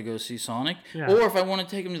they wanted to go see Sonic. Yeah. Or if I want to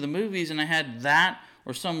take them to the movies and I had that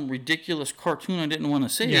or some ridiculous cartoon I didn't want to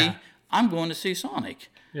see, I'm going to see Sonic.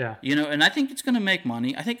 Yeah. And I think it's going to make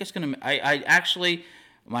money. I think it's going to. I actually,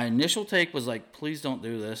 my initial take was like, please don't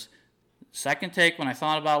do this. Second take, when I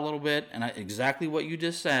thought about it a little bit, and exactly what you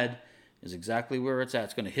just said is exactly where it's at.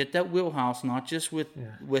 It's going to hit that wheelhouse, not just with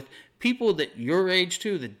people that your age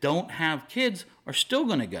too that don't have kids are still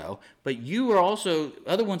going to go, but you are also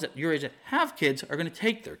other ones at your age that have kids are going to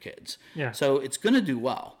take their kids. Yeah. So it's going to do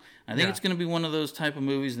well. I think it's going to be one of those type of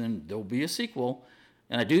movies. And then there'll be a sequel,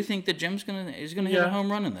 and I do think that Jim's going to hit a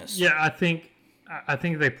home run in this. Yeah, I think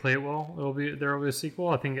if they play it well, there will be a sequel.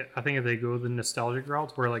 I think if they go the nostalgic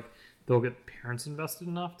route where like they'll get parents invested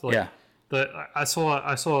enough to like. I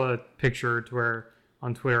saw a picture to where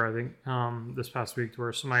on Twitter I think this past week to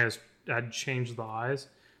where somebody had changed the eyes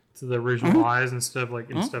to the original eyes instead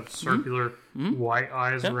of circular white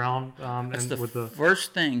eyes around. That's and the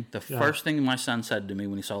first thing. First thing my son said to me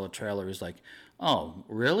when he saw the trailer is like, "Oh,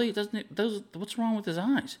 really? What's wrong with his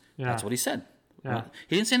eyes?" Yeah. That's what he said. Yeah.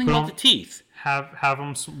 He didn't say anything about the teeth. Have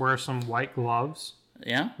him wear some white gloves.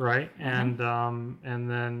 Yeah. Right, and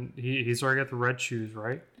then he's already got the red shoes,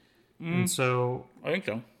 right? And so I think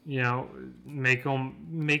so. Make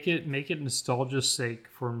it nostalgia's sake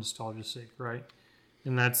for nostalgia's sake, right?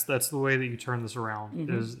 And that's the way that you turn this around.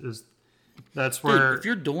 Is that's where if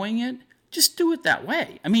you're doing it, just do it that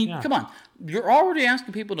way. I mean, come on, you're already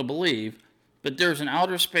asking people to believe, but there's an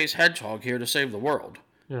outer space hedgehog here to save the world.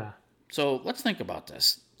 Yeah. So let's think about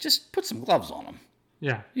this. Just put some gloves on him.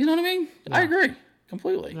 Yeah. You know what I mean? Yeah. I agree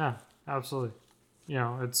completely. Yeah, absolutely.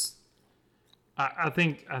 It's. I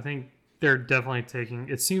think they're definitely taking.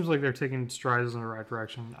 It seems like they're taking strides in the right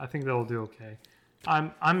direction. I think they'll do okay.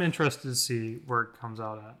 I'm interested to see where it comes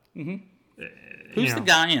out at. Mm-hmm. Who's the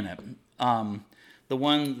guy in it? The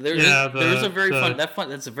one there's a very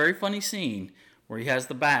that's a very funny scene where he has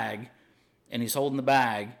the bag, and he's holding the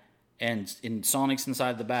bag, and Sonic's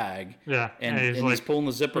inside the bag. Yeah, and he's pulling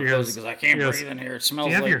the zipper closed. He goes, "I can't breathe in here. It smells."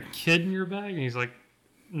 Do you have like your kid in your bag? And he's like,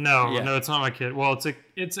 "No, it's not my kid." Well, it's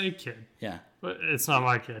a kid. Yeah. But it's not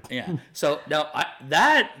my kid. Yeah. So now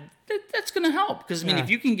that's going to help because if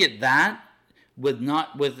you can get that with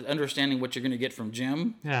understanding what you're going to get from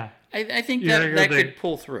Jim, I think that could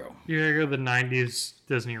pull through. You gotta go the '90s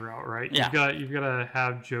Disney route, right? Yeah. You've got to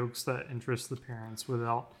have jokes that interest the parents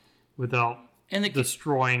without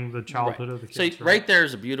destroying the childhood of the kids. So right there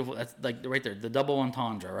is a beautiful. That's like right there, the double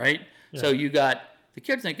entendre, right? Yeah. So you got the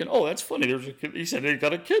kid thinking, "Oh, that's funny." There's a kid. He said he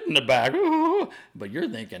got a kid in the bag, but you're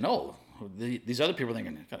thinking, "Oh." These other people are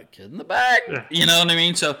thinking, got a kid in the bag. Yeah. You know what I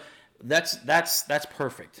mean? So that's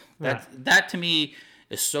perfect. That to me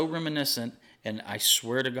is so reminiscent, and I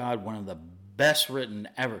swear to God, one of the best written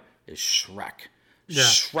ever is Shrek. Yeah.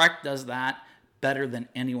 Shrek does that better than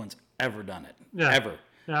anyone's ever done it. Yeah. Ever.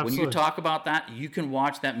 Yeah, when you talk about that, you can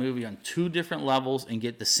watch that movie on two different levels and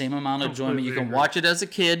get the same amount of enjoyment. You can watch it as a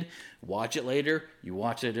kid, watch it later, you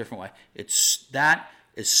watch it a different way. That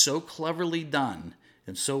is so cleverly done.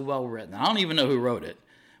 And so well written. I don't even know who wrote it,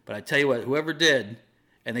 but I tell you what, whoever did,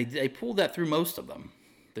 and they pulled that through most of them.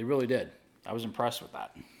 They really did. I was impressed with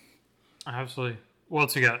that. Absolutely. What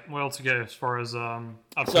else you got as far as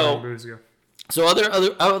upcoming movies go? So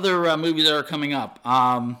other movies that are coming up.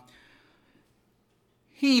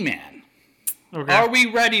 He-Man. Okay. Are we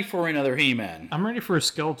ready for another He-Man? I'm ready for a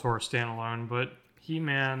Skeletor standalone, but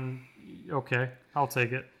He-Man, okay, I'll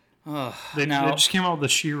take it. They just came out with the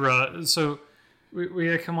She-Ra, so. We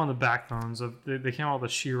had come on the backbones of they came out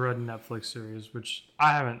with the She-Ra Netflix series, which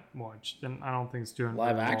I haven't watched, and I don't think it's doing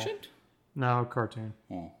live action. No, cartoon.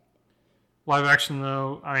 Live action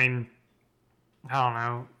though, I mean, I don't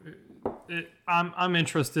know. I'm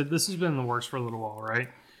interested. This has been in the works for a little while, right?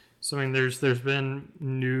 So I mean, there's been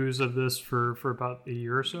news of this for about a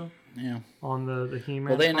year or so. Yeah. On the He-Man.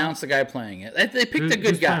 Well, they announced the guy playing it. They picked a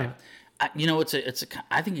good guy.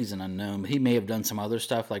 I think he's an unknown. He may have done some other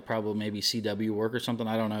stuff, like probably maybe CW work or something.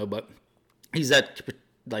 I don't know, but he's that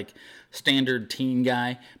like standard teen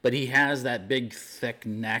guy. But he has that big thick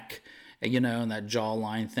neck, and that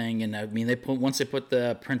jawline thing. And I mean, once they put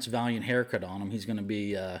the Prince Valiant haircut on him, he's gonna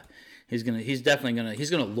be he's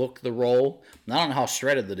gonna look the role. And I don't know how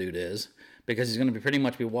shredded the dude is, because he's gonna be pretty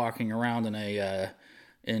much walking around in a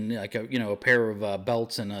pair of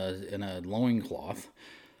belts and a loincloth.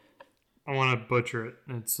 I want to butcher it.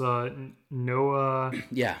 It's Noah.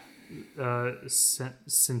 Yeah.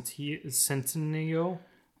 Centineo.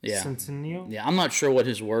 Yeah. Centineo. Yeah. I'm not sure what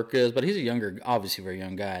his work is, but he's obviously very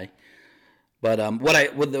young guy. But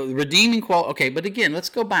with the redeeming quality. Okay, but again, let's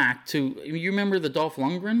go back to, you remember the Dolph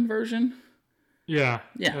Lundgren version? Yeah.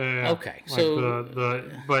 Yeah. Okay. Like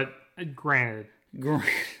but granted,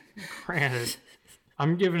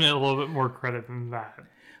 I'm giving it a little bit more credit than that.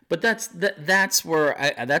 But that's where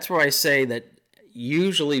I say that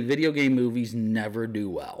usually video game movies never do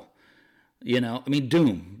well. I mean,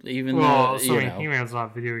 Doom, even though He-Man's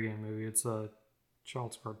not a video game movie; it's a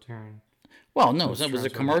child's cartoon. Well, no, it was a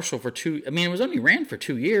commercial for 2. I mean, it was only ran for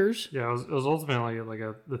 2 years. Yeah, it was ultimately like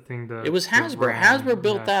the thing to. It was Hasbro. Hasbro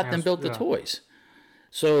built that, then built the toys.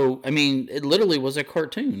 So I mean, it literally was a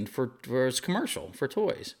cartoon for its commercial for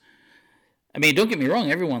toys. I mean, don't get me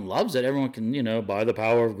wrong. Everyone loves it. Everyone can, buy the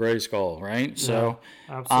power of Grayskull, right? So,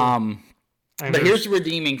 absolutely. But here's the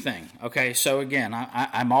redeeming thing. Okay, so again,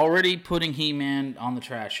 I'm already putting He-Man on the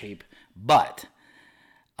trash heap, but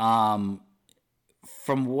from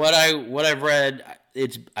what I've read,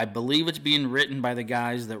 I believe it's being written by the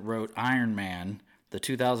guys that wrote Iron Man, the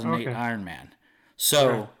 2008 Iron Man.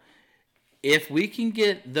 So, if we can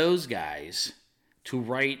get those guys to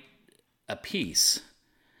write a piece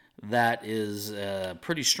that is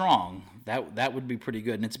pretty strong, that would be pretty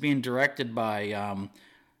good. And it's being directed by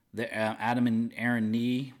Adam and Aaron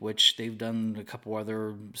Nee, which they've done a couple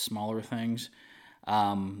other smaller things.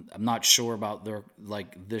 I'm not sure about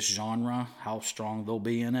this genre, how strong they'll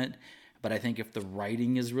be in it, but I think if the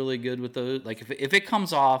writing is really good with those, like if it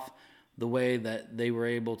comes off the way that they were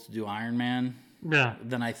able to do Iron Man,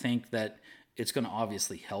 then I think that it's going to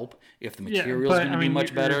obviously help. If the material is going to be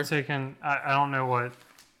much better. I don't know what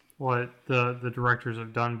the directors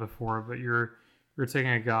have done before, but you're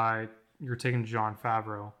taking Jon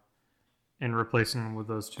Favreau and replacing him with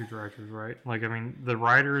those two directors, right? Like, I mean, the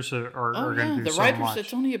writers are going to do the so writers, much.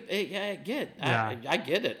 It's only I get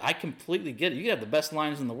it. I completely get it. You can have the best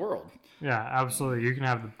lines in the world. Yeah, absolutely. You can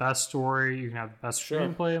have the best story, you can have the best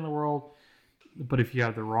screenplay in the world, but if you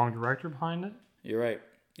have the wrong director behind it, you're right.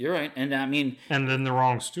 And I mean, and then the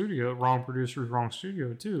wrong producers, wrong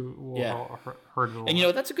studio too. Will hurt it a lot. And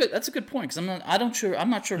that's a good point, because I'm not sure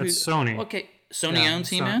who. It's Sony. Okay, Sony owns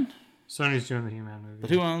He-Man. Sony's doing the He-Man movie. But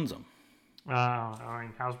who owns them? I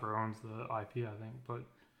mean, Hasbro owns the IP, I think,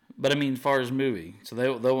 but I mean, as far as movie, so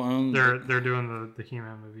they'll own. They're doing the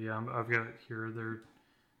He-Man movie. I've got it here.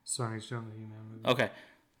 Sony's doing the He-Man movie. Okay,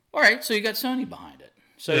 all right. So you got Sony behind it.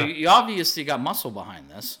 So you obviously got muscle behind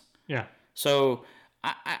this. Yeah. So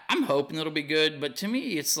I'm hoping it'll be good, but to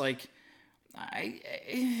me, it's like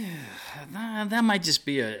that might just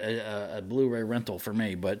be a Blu-ray rental for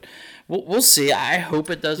me. But we'll see. I hope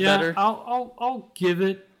it does better. I'll give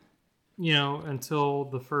it, until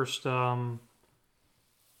the first at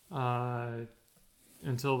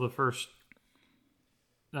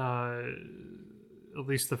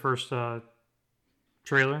least the first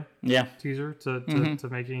trailer, teaser to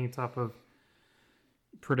make any type of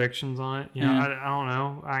predictions on it. I don't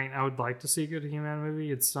know. I would like to see a good He-Man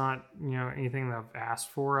movie. It's not anything that I've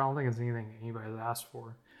asked for. I don't think it's anything anybody's asked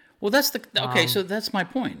for. Well, that's so that's my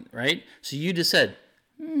point, right? So you just said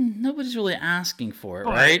nobody's really asking for it,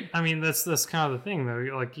 right? I mean, that's kind of the thing,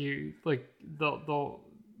 though.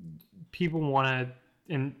 People want to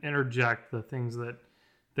interject the things that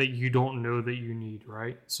you don't know that you need,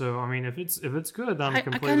 right? So I mean, if it's good, then I'm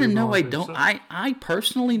completely. I kind of know I don't. I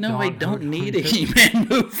personally know I don't need a He-Man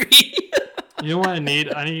movie. You know what I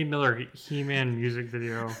need? I need another He-Man music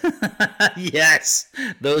video. Yes,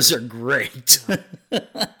 those are great.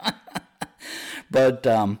 But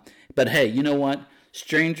hey, you know what?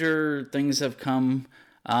 Stranger things have come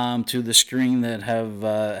to the screen that have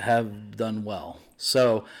done well.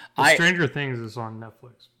 So Stranger Things is on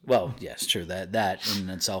Netflix. Well, yes, true. That in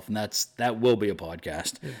itself, and that will be a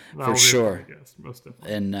podcast for sure, most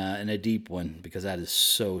definitely, and a deep one, because that is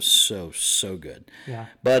so good. Yeah.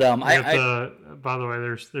 But by the way,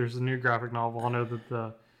 there's a new graphic novel. I know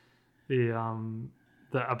that the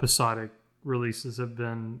episodic releases have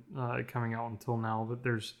been coming out until now, but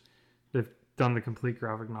they've done the complete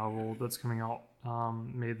graphic novel that's coming out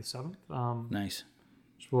May the 7th. Nice.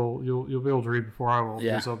 Which you'll be able to read before I will,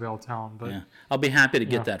 Yeah. because I'll be out of town. But Yeah, I'll be happy to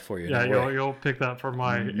get that for you. yeah, Don't worry. you'll pick that from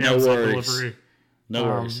my No Amazon worries. delivery. No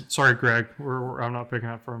worries. Sorry, Greg. I'm not picking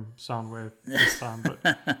up from Soundwave this time,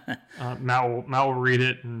 but Matt will read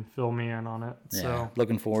it and fill me in on it. Yeah, So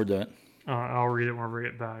looking forward to it. I'll read it whenever we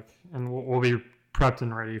get back, and we'll be prepped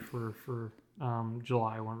and ready for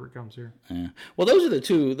July whenever it comes here. Yeah. Well, those are the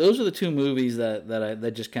two movies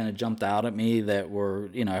that just kind of jumped out at me that were,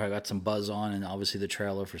 I got some buzz on, and obviously the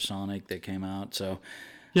trailer for Sonic that came out. So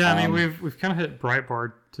yeah, I mean we've kind of hit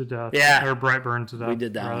Brightburn to death. Yeah. Or Brightburn to death. We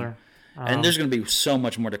did that rather. one. And there's going to be so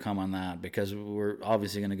much more to come on that, because we're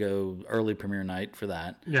obviously going to go early premiere night for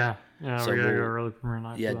that. Yeah, So we gotta go early premiere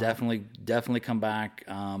night. Yeah, for that. definitely come back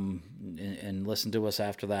and listen to us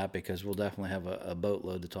after that, because we'll definitely have a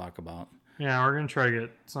boatload to talk about. Yeah, we're gonna try to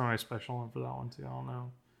get somebody special on for that one too. I don't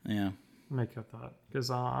know. Yeah. Make up that, because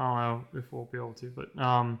I don't know if we'll be able to, but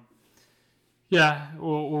yeah,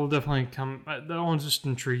 we'll definitely come. That one's just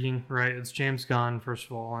intriguing, right? It's James Gunn first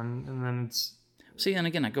of all, and then it's See, and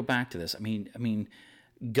again, I go back to this. I mean,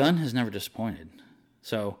 Gunn has never disappointed.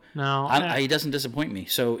 So no, he doesn't disappoint me.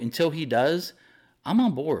 So until he does, I'm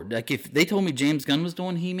on board. Like, if they told me James Gunn was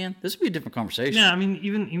doing He-Man, this would be a different conversation. yeah. I mean,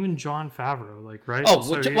 even Jon Favreau, like, right? Oh,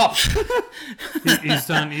 So he's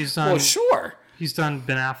done. well, sure. He's done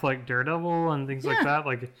Ben Affleck Daredevil and things like Yeah. that.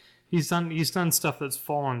 Like he's done stuff that's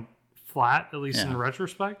fallen flat, at least in Yeah.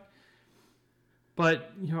 retrospect.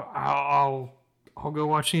 But I'll go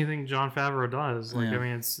watch anything Jon Favreau does. Like, Yeah. I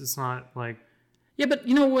mean, it's not like. Yeah, but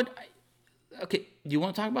you know what? Okay, do you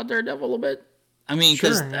want to talk about Daredevil a little bit? I mean,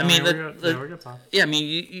 because Sure, I mean, we got time. yeah, I mean,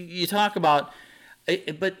 you talk about,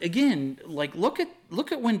 but again, like look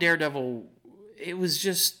at when Daredevil, it was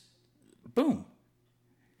just, boom,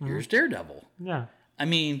 here's Daredevil. Yeah. I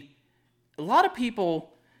mean, a lot of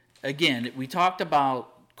people, again, we talked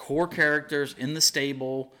about core characters in the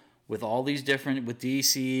stable with all these different, with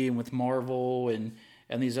DC and with Marvel and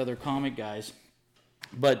these other comic guys,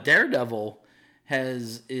 but Daredevil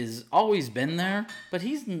is always been there, but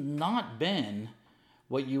he's not been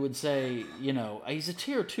what you would say, he's a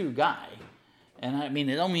tier 2 guy. And I mean,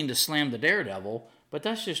 I don't mean to slam the Daredevil, but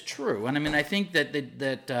that's just true. And I mean, I think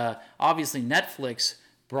that obviously Netflix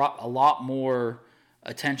brought a lot more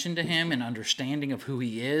attention to him and understanding of who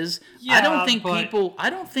he is. Yeah, I don't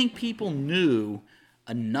think people knew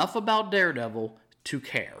enough about Daredevil to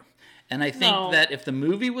care. And I think that if the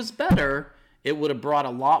movie was better, it would have brought a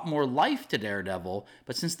lot more life to Daredevil.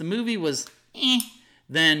 But since the movie was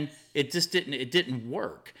then it just didn't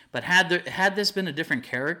work. But had this been a different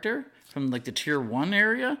character from like the tier 1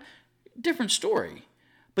 area, different story.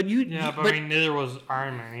 But I mean, neither was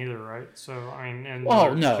Iron Man either, right? So I mean, and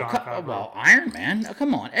oh no, Jon Favreau. well, Iron Man,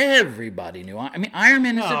 come on, everybody knew. I mean, Iron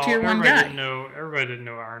Man is a tier 1 guy. Everybody didn't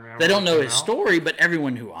know Iron Man. They don't know came his out. story, but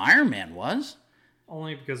everyone knew Iron Man was.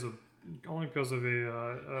 Only because of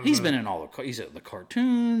the. He's been in he's at the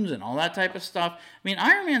cartoons and all that type of stuff. I mean,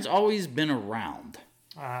 Iron Man's always been around.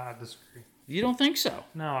 I disagree. You don't think so?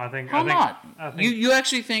 No, I think. How not? I think You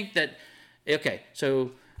actually think that? Okay,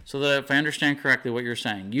 so that if I understand correctly what you're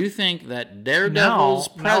saying, you think that Daredevil's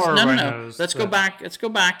presence? No. knows Let's go back. Let's go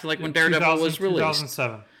back to like when Daredevil was released.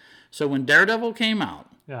 2007. So when Daredevil came out,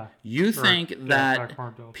 Yeah. you think that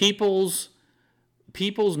people's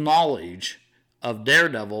knowledge of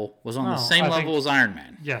Daredevil was on the same level as Iron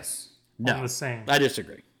Man? Yes. No, on the same. I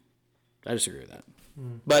disagree. I disagree with that.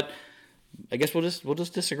 But I guess we'll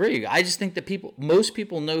just disagree. I just think that most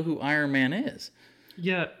people know who Iron Man is.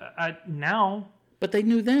 Yeah. Now. But they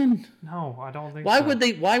knew then. No, I don't think. Why so.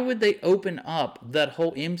 would they open up that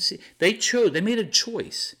whole MC? They made a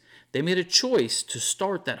choice. They made a choice to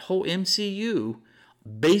start that whole MCU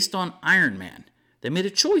based on Iron Man. They made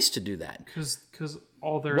a choice to do that. Because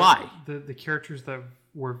all their the characters that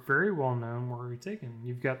were very well known were already taken.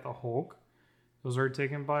 You've got the Hulk. Those are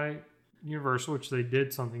taken by Universal, which they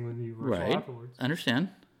did something with Universal afterwards. I understand.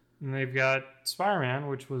 And they've got Spider-Man,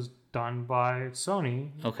 which was done by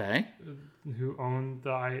Sony, Okay. who owned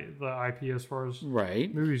the IP as far as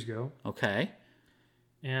Right. movies go. Okay.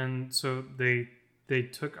 And so they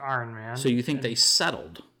took Iron Man. So you think they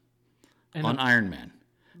settled and on Iron Man?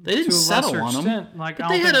 They didn't to a settle lesser on him. extent, like, But I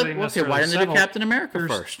they don't had think a they okay. necessarily Why didn't they do settled. Captain America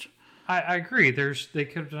There's- first? I agree. They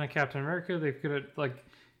could have done a Captain America. They could have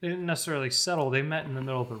they didn't necessarily settle. They met in the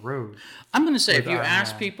middle of the road. I'm going to say if you Iron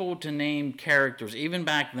ask Man. people to name characters, even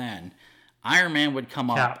back then, Iron Man would come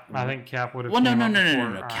Cap. up. I think Cap would have. Well, no. came up before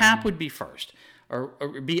Iron Cap Man. would be first, or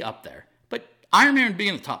be up there. But Iron Man would be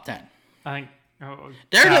in the top 10. I think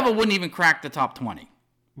Daredevil Cap, wouldn't even crack the top 20.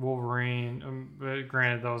 Wolverine. But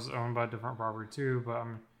granted, that was owned by a different property too. But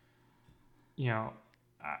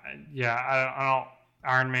I don't.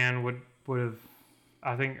 Iron Man would have.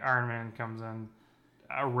 I think Iron Man comes in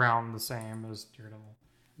around the same as Daredevil.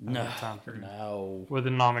 No, Time period. no. With the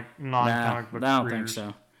non-comic book I don't readers. think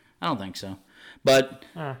so. I don't think so. But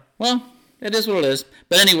Eh. well, it is what it is.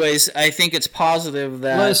 But anyways, I think it's positive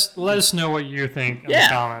that Let us know what you think in Yeah.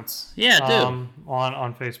 the comments. Yeah, do.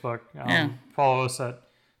 On Facebook. Yeah. Follow us at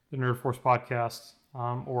the Nerd Force Podcast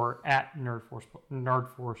or at Nerd Force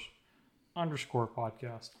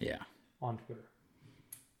 _podcast yeah. on Twitter.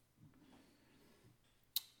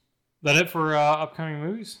 That it for upcoming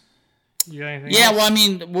movies? You got anything Yeah, else? well, I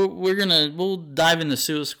mean, we'll dive into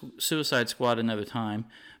Suicide Squad another time,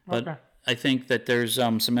 but Okay. I think that there's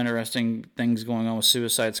some interesting things going on with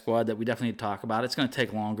Suicide Squad that we definitely need to talk about. It's going to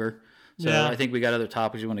take longer, so Yeah. I think we got other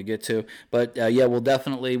topics we want to get to. But yeah, we'll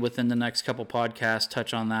definitely within the next couple podcasts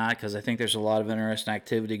touch on that because I think there's a lot of interesting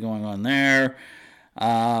activity going on there.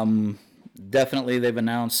 Definitely, they've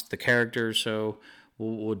announced the characters, so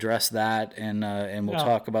we'll address that and we'll Yeah.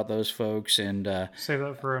 talk about those folks and. Save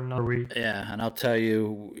that for another week. Yeah, and I'll tell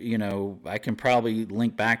you, I can probably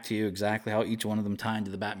link back to you exactly how each one of them tie into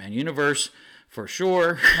the Batman universe for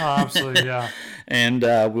sure. Oh, absolutely, yeah. And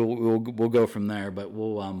we'll go from there, but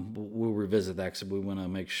we'll revisit that because we want to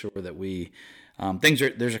make sure that we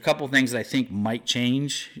there's a couple things that I think might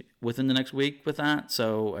change within the next week with that,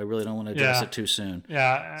 so I really don't want to address Yeah. it too soon.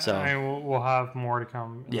 Yeah, So- I mean, we'll have more to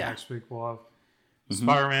come Yeah. next week. We'll have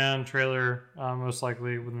Spider-Man trailer most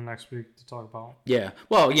likely within the next week to talk about. Yeah.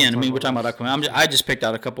 Well, again, I mean, we're talk talking about about upcoming. I just picked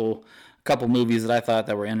out a couple movies that I thought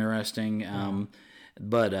that were interesting.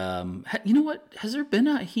 But you know what? Has there been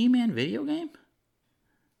a He-Man video game?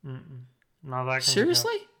 Not that I can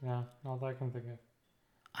Seriously? Think of. Yeah, not that I can think of.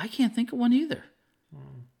 I can't think of one either.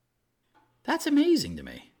 That's amazing to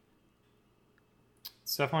me.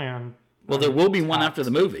 It's definitely on. Well, there will be one after the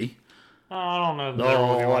movie. I don't know. If No, there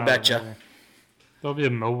will be I one betcha. other movie. There'll be a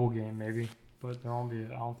mobile game maybe, but there won't be.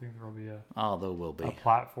 I don't think there will be Oh, there will be. a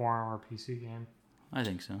platform or PC game. I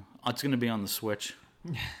think so. It's going to be on the Switch.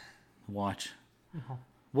 Watch.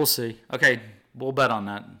 We'll see. Okay, we'll bet on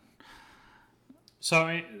that.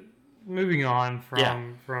 So, moving on from Yeah.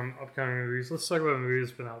 from upcoming movies, let's talk about a movie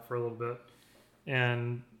that's been out for a little bit,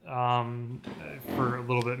 and for a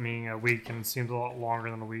little bit meaning a week, and it seems a lot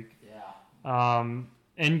longer than a week. Yeah.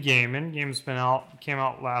 Endgame's came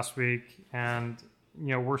out last week, and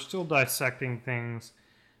we're still dissecting things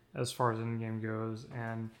as far as Endgame goes,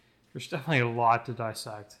 and there's definitely a lot to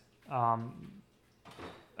dissect.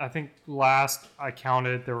 I think last I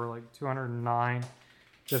counted there were like 209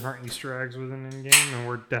 different Easter eggs within Endgame, and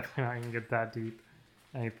we're definitely not gonna get that deep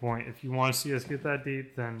at any point. If you want to see us get that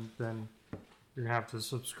deep, then you're gonna have to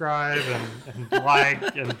subscribe and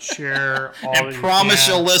like and share all that And you promise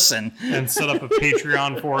can, you'll listen. and set up a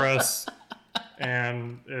Patreon for us.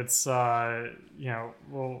 And it's we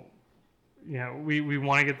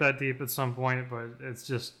want to get that deep at some point, but it's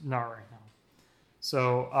just not right now.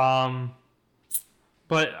 So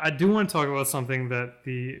but I do want to talk about something that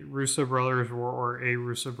the Russo brothers or a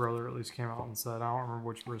Russo brother at least came out and said. I don't remember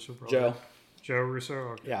which Russo brother. Joe Russo.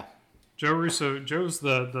 Okay. Yeah. Joe Russo. Joe's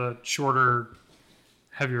the shorter,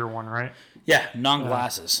 heavier one, right? Yeah,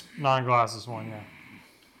 non-glasses. Non-glasses one, yeah.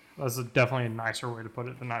 That's definitely a nicer way to put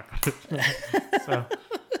it than I put it. So,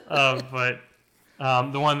 but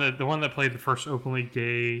the one that played the first openly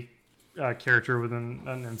gay character within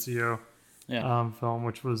an NCO film,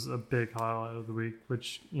 which was a big highlight of the week,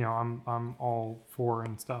 which I'm all for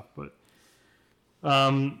and stuff. But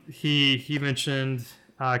he mentioned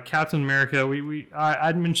Captain America.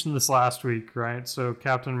 I'd mentioned this last week, right? So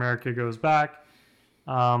Captain America goes back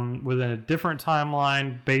within a different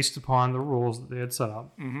timeline based upon the rules that they had set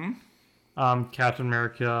up. Mm-hmm. Captain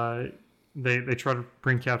America, they try to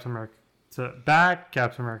bring Captain America back.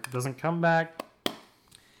 Captain America doesn't come back,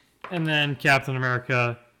 and then Captain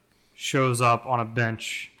America shows up on a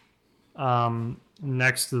bench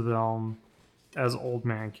next to them as Old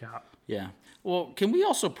Man Cap. Yeah. Well, can we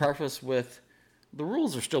also preface with the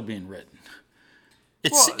rules are still being written? They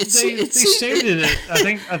stated it. I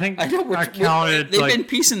think I know I counted. They've been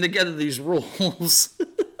piecing together these rules.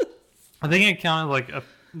 I think it counted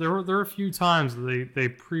there were a few times they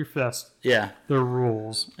prefaced Yeah. the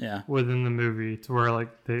rules Yeah. within the movie to where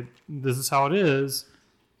this is how it is,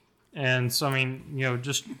 and so I mean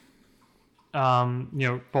just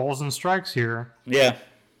balls and strikes here. Yeah.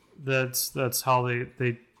 That's how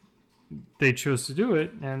they chose to do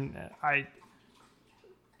it, and I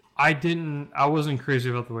wasn't crazy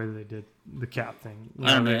about the way that they did the Cap thing.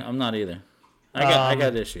 I'm not either. I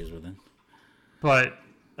got issues with it. But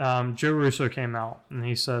Joe Russo came out and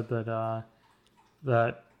he said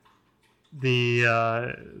that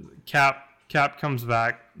the Cap comes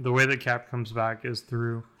back. The way that Cap comes back is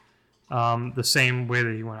through the same way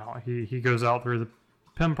that he went out. He goes out through the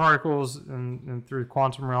Pym particles and through the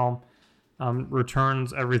quantum realm,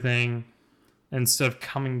 returns everything. Instead of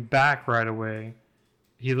coming back right away,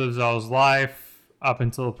 he lives out his life up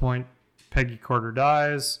until the point Peggy Carter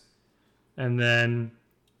dies, and then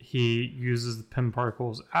he uses the Pym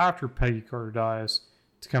particles after Peggy Carter dies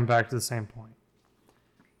to come back to the same point.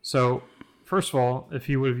 So, first of all, if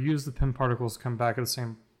he would have used the Pym particles to come back at the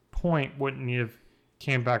same point, wouldn't he have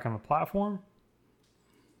came back on the platform?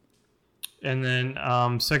 And then,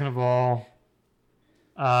 second of all,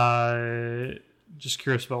 just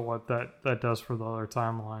curious about what that does for the other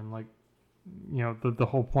timeline. Like, the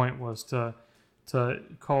whole point was to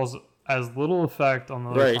cause as little effect on the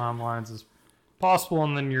other timelines as possible,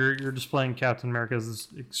 and then you're displaying Captain America as this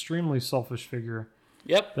extremely selfish figure.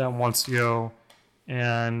 Yep. That wants to go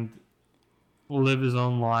and live his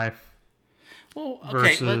own life. Well,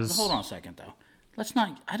 okay, hold on a second though. Let's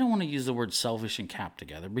not. I don't want to use the word selfish and Cap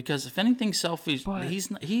together, because if anything, selfish.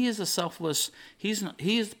 He is a selfless. He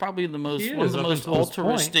is probably one of the most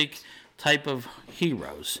altruistic type of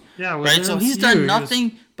heroes. Yeah, well, right. So he's done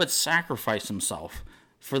nothing but sacrifice himself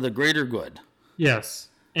for the greater good. Yes.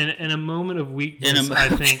 In a moment of weakness, I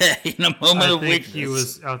think he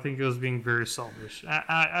was being very selfish.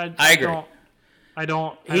 I agree. I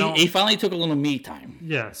don't. He finally took a little me time.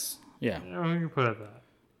 Yes. Yeah. We can put it that.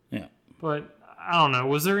 Yeah. But I don't know.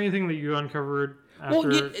 Was there anything that you uncovered?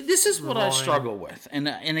 This is what I struggle with, and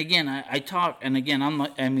again, I talk, and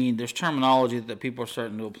again, there's terminology that people are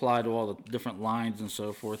starting to apply to all the different lines and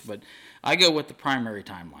so forth, but I go with the primary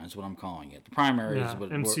timeline is what I'm calling it. The primary is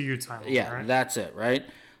what MCU timeline. Yeah, right? That's it, right?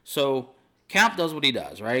 So Cap does what he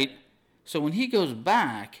does, right? So when he goes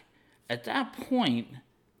back, at that point,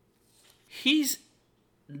 he's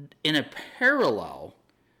in a parallel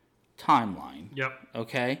timeline. Yep.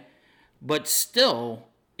 Okay, but still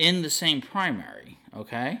in the same primary,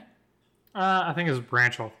 okay? I think it's a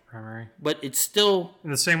branch off the primary. But it's still... in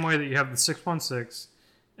the same way that you have the 616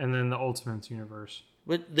 and then the Ultimates universe.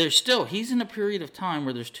 But he's in a period of time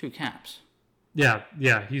where there's two Caps. Yeah,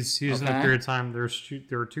 he's in a period of time, there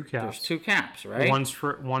are two Caps. There's two Caps, right?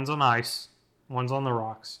 One's on ice, one's on the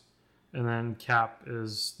rocks, and then Cap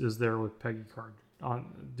is there with Peggy Carter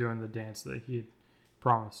doing the dance that he had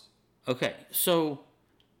promised. Okay, so,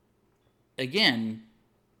 again...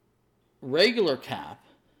 regular Cap,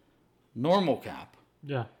 normal Cap,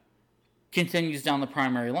 continues down the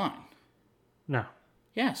primary line. No.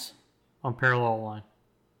 Yes. On parallel line.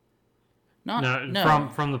 No.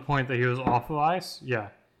 From the point that he was off of ice, yeah.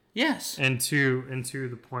 Yes. Into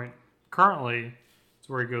the point currently,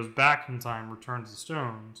 to where he goes back in time, returns the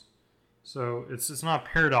stones. So it's not a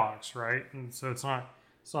paradox, right? And so it's not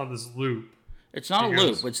this loop. It's not a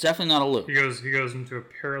loop. It's definitely not a loop. He goes into a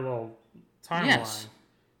parallel timeline. Yes.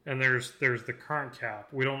 And there's the current Cap.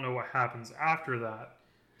 We don't know what happens after that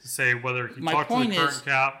to say whether he talked to the current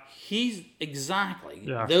Cap. He's exactly.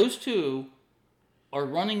 Yeah. Those two are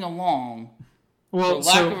running along. Well, for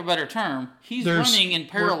lack of a better term, he's running in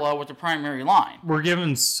parallel with the primary line. We're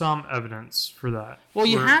given some evidence for that. Well,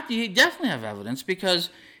 you definitely have evidence, because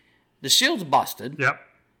the shield's busted. Yep.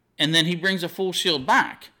 And then he brings a full shield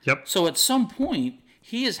back. Yep. So at some point,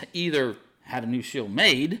 he has either had a new shield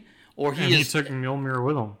made, or he took Mjolnir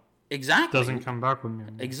with him. Exactly. Doesn't come back with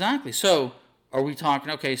Mjolnir. Exactly. So are we talking?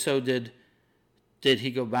 Okay. So did he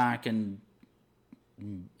go back and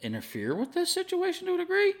interfere with this situation to a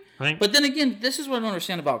degree? But then again, this is what I don't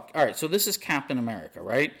understand about. All right. So this is Captain America,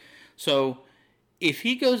 right? So if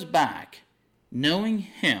he goes back, knowing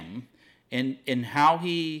him and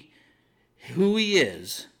who he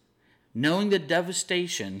is, knowing the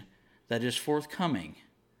devastation that is forthcoming,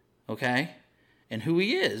 okay, and who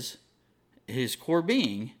he is, his core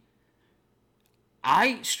being,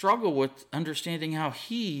 I struggle with understanding how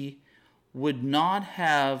he would not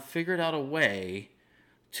have figured out a way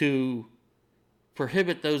to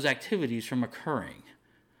prohibit those activities from occurring,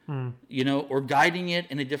 or guiding it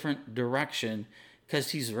in a different direction,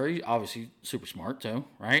 because he's very obviously super smart too,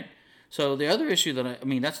 right? So the other issue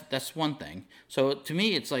that's one thing. So to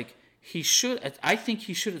me, it's like I think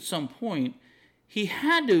he should at some point, he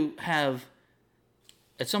had to have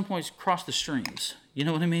at some points cross the streams. You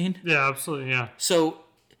know what I mean? Yeah, absolutely, yeah. So,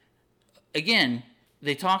 again,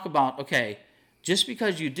 they talk about, okay, just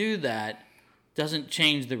because you do that doesn't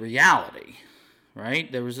change the reality, right?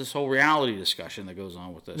 There was this whole reality discussion that goes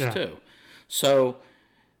on with this, too. So,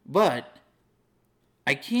 but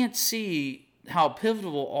I can't see how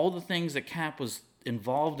pivotal all the things that Cap was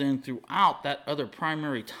involved in throughout that other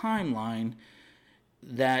primary timeline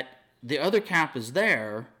that the other Cap is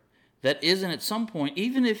there that isn't at some point,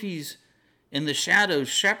 even if he's in the shadows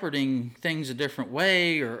shepherding things a different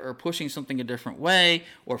way or pushing something a different way,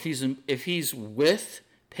 or if he's with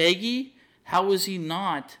Peggy, how is he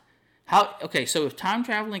not? Okay, so if time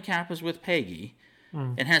traveling Cap is with Peggy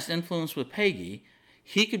and has influence with Peggy,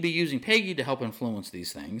 he could be using Peggy to help influence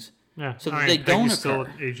these things. Yeah. So that they don't occur. Still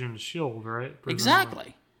Agent of Shield, right? Presumably.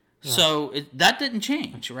 Exactly. Yeah. So that didn't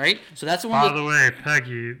change, right? So that's the one. By the way,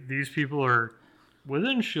 Peggy, these people are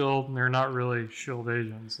within Shield, and they're not really Shield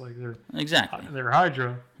agents. Like they're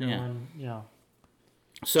Hydra. Yeah.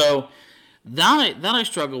 So that I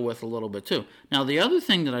struggle with a little bit too. Now the other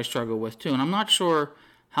thing that I struggle with too, and I'm not sure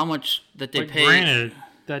how much that they pay. Granted,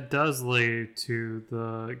 that does lead to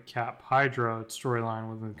the Cap Hydra storyline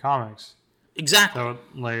within the comics. Exactly. So it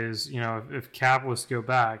lays, if Cap was to go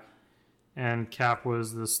back, and Cap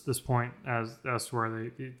was this point as to where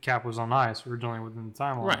the Cap was on ice originally within the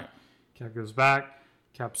timeline. Right. Cap goes back.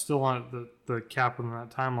 Cap's still on the Cap within that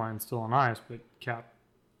timeline is still on ice, but Cap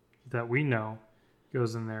that we know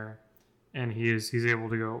goes in there, and he's able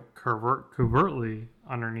to go covertly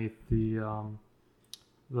underneath the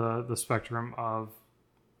spectrum of,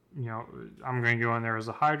 I'm going to go in there as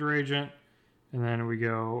a Hydra agent, and then we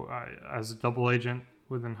go as a double agent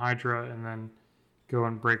within Hydra, and then go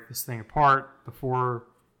and break this thing apart before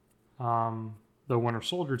the Winter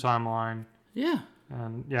Soldier timeline. Yeah.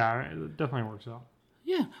 And yeah, it definitely works out.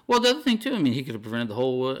 Yeah. Well, the other thing too, I mean, he could have prevented the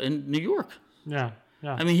whole in New York. Yeah.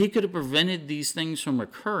 Yeah. I mean, he could have prevented these things from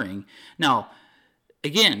occurring. Now,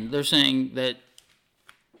 again, they're saying that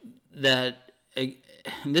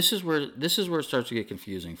this is where it starts to get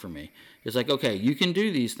confusing for me. It's like, okay, you can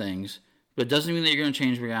do these things, but it doesn't mean that you're going to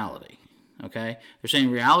change reality. Okay? They're saying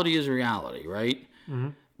reality is reality, right? Mm-hmm.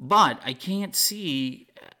 But I can't see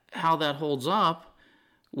how that holds up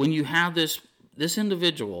when you have this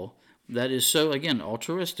individual that is so, again,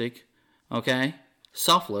 altruistic, okay,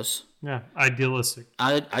 selfless. Yeah, idealistic.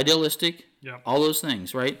 Idealistic, yeah, all those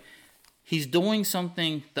things, right? He's doing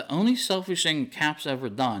something, the only selfish thing Cap's ever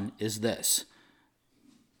done is this.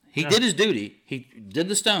 He did his duty. He did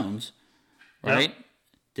the stones, right? Yep.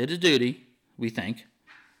 Did his duty, we think.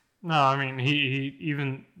 No, I mean, he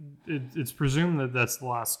even, it's presumed that that's the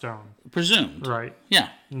last stone. Presumed. Right. Yeah.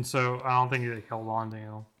 And so I don't think they held on to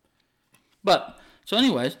him. But, so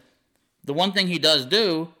anyways, the one thing he does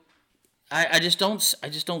do, I just don't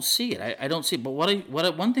see it. I don't see it. But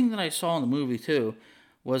one thing that I saw in the movie too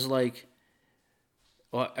was like,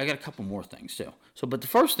 well, I got a couple more things too. So, but the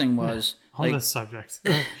first thing was on this subject.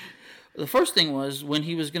 The first thing was when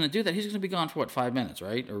he was going to do that, he's going to be gone for 5 minutes,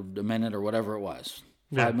 right, or a minute, or whatever it was.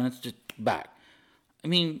 5 minutes, just back. I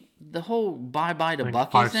mean, the whole bye-bye to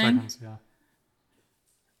Bucky 5 thing. seconds, yeah.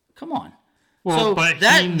 Come on. Well, so but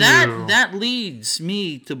that leads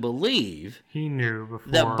me to believe he knew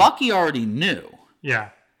before that Bucky already knew. Yeah,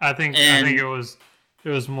 I think it was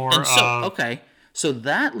more and so, okay. So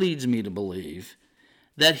that leads me to believe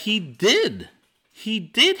that he did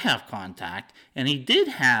have contact, and he did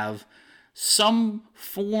have some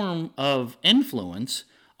form of influence.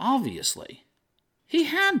 Obviously, he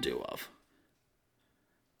had to have.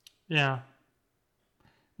 Yeah.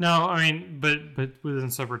 No, I mean, but within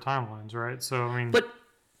separate timelines, right? So I mean, but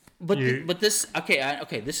this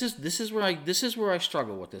this is where I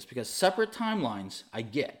struggle with this, because separate timelines I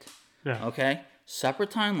get. Yeah. Okay, separate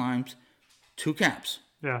timelines, 2 Caps.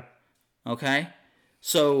 Yeah. Okay,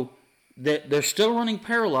 so they're still running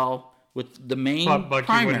parallel with the main Bucky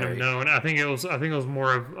primary. Wouldn't have known. I think it was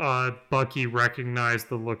more of Bucky recognized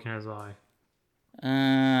the look in his eye.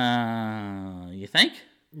 You think?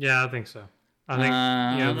 Yeah, I think so. I think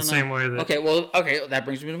the same way that. Okay, that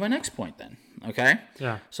brings me to my next point then. Okay?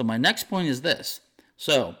 Yeah. So my next point is this.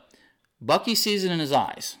 So Bucky sees it in his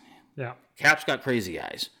eyes. Yeah. Cap's got crazy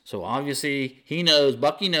eyes. So obviously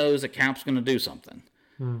Bucky knows that Cap's going to do something.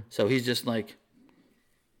 So he's just like,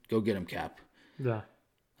 go get him, Cap. Yeah.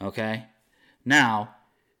 Okay? Now,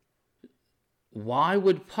 why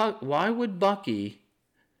would Bucky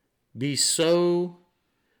be so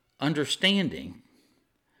understanding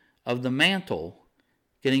of the mantle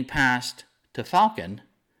getting passed to Falcon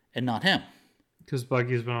and not him? Because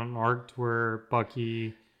Bucky's been on an arc where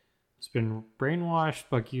Bucky's been brainwashed.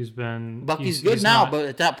 Bucky's good now, but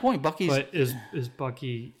at that point, Bucky's. But is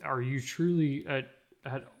Bucky? Are you truly at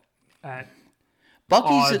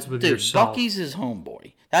Bucky's odds with yourself? Bucky's his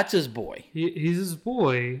homeboy. That's his boy. He's his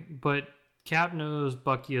boy, but Cap knows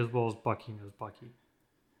Bucky as well as Bucky knows Bucky.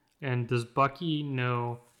 And does Bucky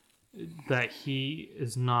know that he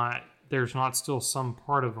is not? There's not still some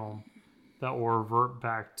part of him that will revert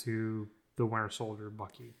back to the Winter Soldier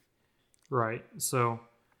Bucky, right? So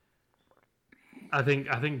I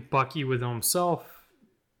think Bucky within himself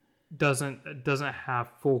doesn't have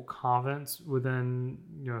full confidence within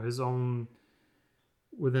his own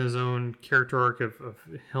character arc of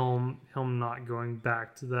him not going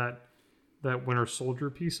back to that Winter Soldier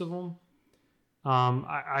piece of him.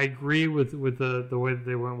 I agree with the way that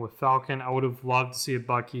they went with Falcon. I would have loved to see a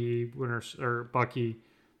Bucky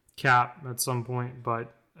Cap at some point,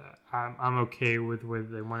 but I'm okay with the way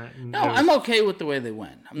that they went. No, I'm okay with the way they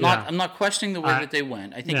went. I'm not questioning the way that they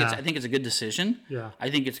went. I think it's a good decision. Yeah. I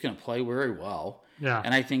think it's going to play very well. Yeah.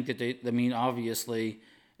 And I think that obviously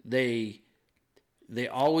they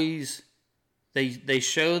always they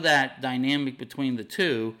show that dynamic between the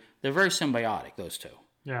two. They're very symbiotic, those two.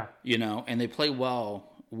 Yeah. And they play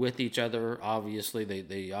well with each other. Obviously,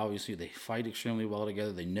 they fight extremely well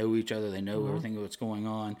together. They know each other. They know everything that's going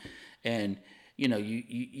on, and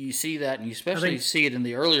you see that, and you especially see it in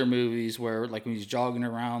the earlier movies where, like, when he's jogging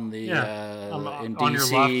around in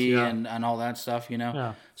DC and all that stuff.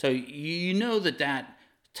 Yeah. So you know that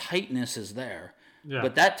tightness is there. Yeah.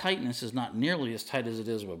 But that tightness is not nearly as tight as it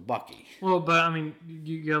is with Bucky. Well, but I mean,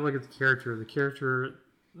 you gotta look at the character. The character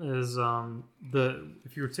is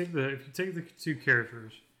if you take the two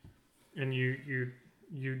characters and you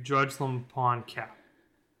judge them upon Cap.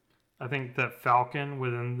 I think that Falcon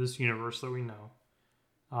within this universe that we know,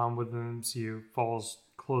 within MCU, falls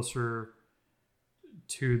closer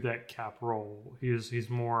to that Cap role. He's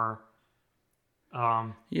more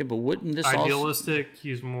but wouldn't this idealistic?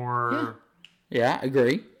 He's more I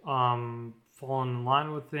agree. Falling in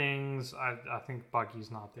line with things. I think Bucky's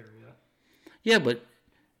not there yet. Yeah, but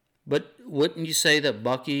wouldn't you say that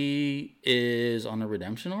Bucky is on a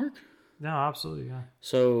redemption arc? No, absolutely, yeah.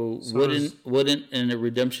 So wouldn't a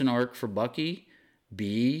redemption arc for Bucky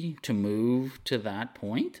be to move to that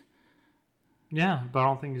point? Yeah, but I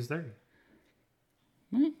don't think he's there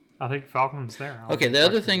yet. I think Falcon's there. Okay, the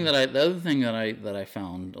other thing that I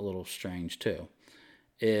found a little strange too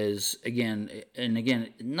is again,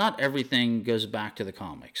 not everything goes back to the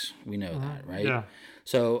comics. We know that, right? Yeah.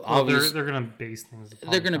 So obviously they're going to base things.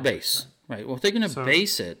 They're going to base, right? Well, if they're going to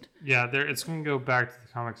base it, it's going to go back to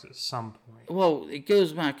the comics at some point. Well, it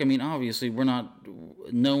goes back. I mean, obviously,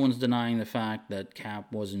 no one's denying the fact that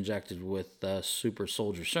Cap was injected with super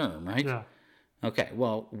soldier serum, right? Yeah. Okay.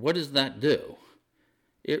 Well, what does that do?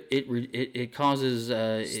 It causes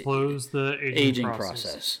slows the aging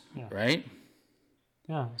process. Right?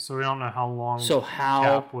 Yeah. So we don't know how long.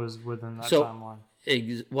 Cap was within that timeline.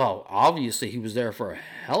 Well, obviously he was there for a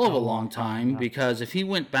hell of a long time because if he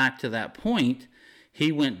went back to that point,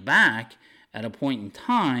 he went back at a point in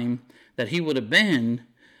time that he would have been.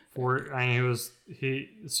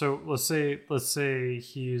 So let's say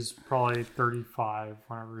he's probably 35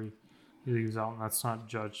 whenever he leaves out, and that's not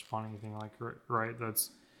judged on anything like right.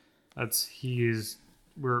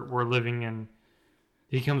 We're living in.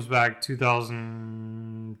 He comes back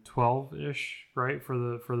 2012-ish, right, for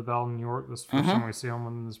the Battle of New York. This first time we see him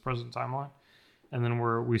in this present timeline, and then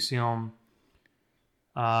we see him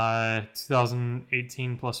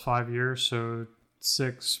 2018 plus 5 years, so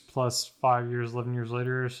 6 plus 5 years, 11 years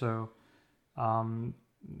later. So, even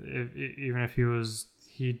if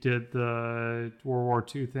he did the World War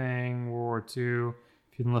II thing, World War II.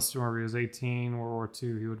 If he enlisted whenever he was 18, World War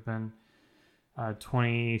II, he would have been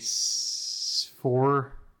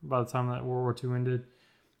 24 by the time that World War II ended.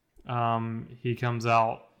 He comes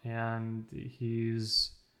out and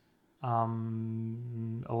he's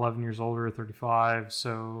 11 years older, 35.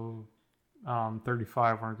 So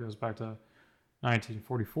 35 when it goes back to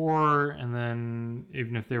 1944, and then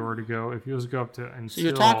even if he was to go up to until, so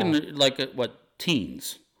you're talking like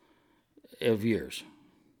teens of years.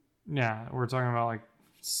 Yeah, we're talking about like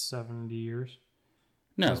 70 years.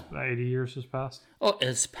 No. 80 years has passed. Oh,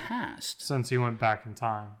 it's passed. Since he went back in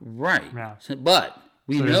time. Right. Yeah. But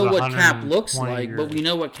we know what Cap looks like, years. But we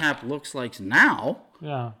know what Cap looks like now.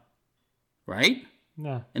 Yeah. Right?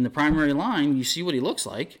 Yeah. In the primary line, you see what he looks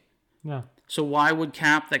like. Yeah. So why would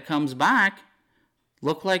Cap that comes back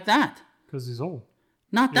look like that? Because he's old.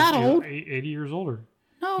 Not that old. 80 years older.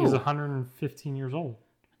 No. He's 115 years old.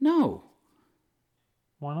 No.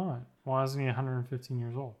 Why not? Why isn't he 115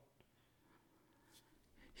 years old?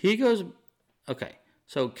 He goes... Okay.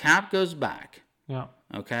 So Cap goes back. Yeah.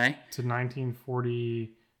 Okay. To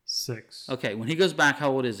 1946. Okay. When he goes back,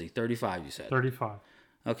 how old is he? 35, you said? 35.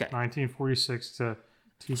 Okay. 1946 to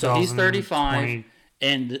 2000. So he's 35.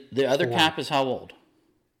 And the other Cap is how old?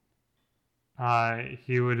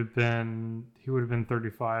 He would have been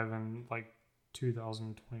 35 in like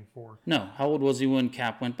 2024. No. How old was he when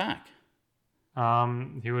Cap went back?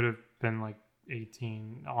 He would have been like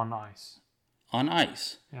 18 on ice. On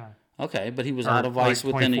ice? Yeah. Okay, but he was Or out of ice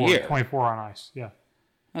like within a 24 year. 24 on ice. Yeah.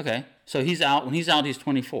 Okay, so he's out. When he's out, he's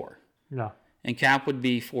 24. Yeah. And Cap would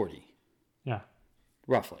be 40, Yeah.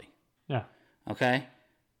 roughly. Yeah. Okay?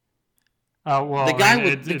 Well, The guy, I mean,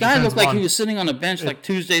 it guy depends looked like upon- he was sitting on a bench like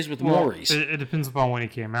Tuesdays with well, Maurice. It depends upon when he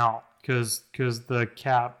came out, because the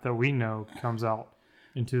Cap that we know comes out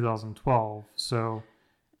in 2012. So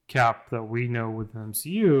Cap that we know with the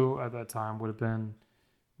MCU at that time would have been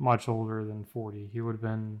much older than 40. He would have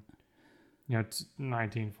been,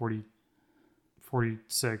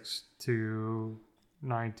 1946 to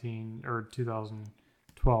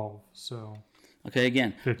 2012. So Okay,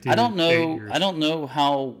 again, 58 I don't know. years. I don't know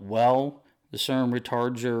how well the serum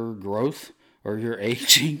retards your growth or your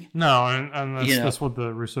aging. no, and that's, You know. that's what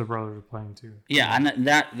the Russo brothers are playing to. Yeah, and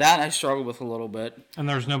that I struggle with a little bit. And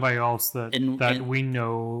there's nobody else that And- we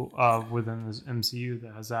know of within this MCU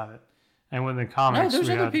that has that. And within the No, comics, there's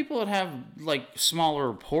we other had, people that have like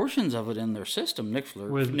smaller portions of it in their system. Nick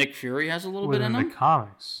Fury has a little bit within in the him.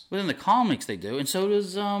 comics. Within the comics, they do, and so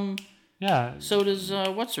does Yeah,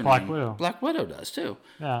 what's her Black name? Widow. Black Widow does too.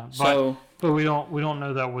 yeah, So but we don't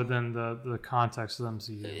know that within the context of the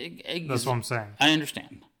MCU. That's what I'm saying. I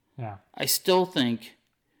understand. Yeah, I still think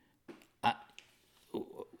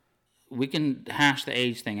we can hash the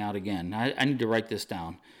age thing out again. I need to write this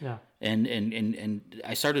down. yeah, And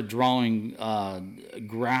I started drawing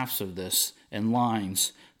graphs of this and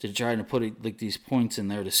lines to try to put like these points in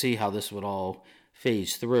there to see how this would all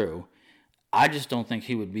phase through. I just don't think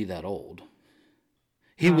he would be that old.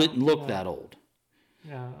 He wouldn't look that old.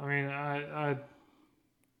 yeah. I mean, I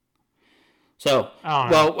So, I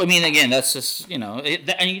don't know. well, I mean, again, that's just,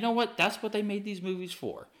 and you know what? That's what they made these movies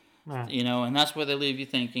for. Yeah. And that's where they leave you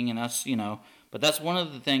thinking, and that's, but that's one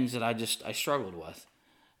of the things that I struggled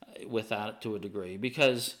with that to a degree,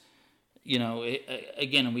 because,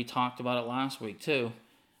 again, and we talked about it last week too,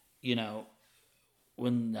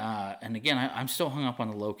 when, and again, I'm still hung up on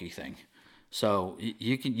the Loki thing. So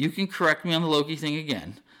you can correct me on the Loki thing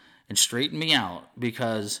again and straighten me out,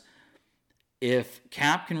 because if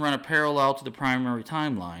Cap can run a parallel to the primary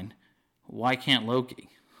timeline, why can't Loki?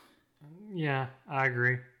 yeah, I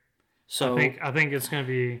agree. So I think it's going to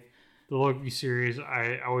be the Loki series.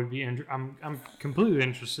 I would be I'm completely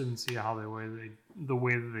interested in see how the way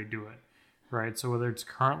that they do it, right? So whether it's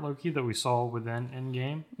current Loki that we saw within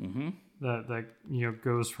Endgame, that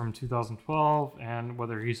goes from 2012, and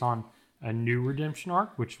whether he's on a new redemption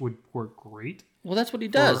arc, which would work great. well, that's what he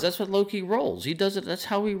does. That's what Loki rolls. He does it. That's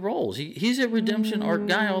how he rolls. He's a redemption arc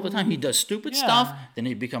guy all the time. He does stupid stuff, then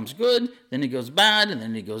he becomes good, then he goes bad, and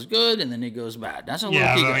then he goes good, and then he goes bad. That's how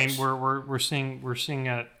Yeah, Loki I goes. mean we're seeing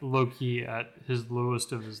at Loki at his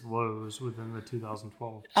lowest of his lows within the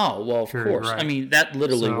 2012. Oh well, of Period, course. right. I mean, that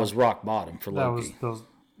literally So, was rock bottom for Loki. That was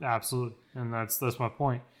absolutely, and that's my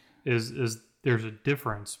point. Is there's a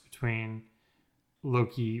difference between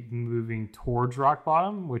Loki moving towards rock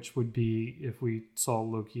bottom, which would be if we saw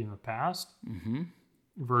Loki in the past,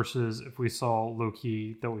 versus if we saw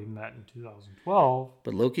Loki that we met in 2012.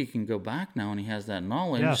 But Loki can go back now, and he has that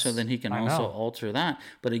knowledge, Yes, so then he can I also know. alter that.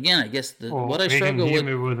 But again, I guess Well, what I he struggle can with,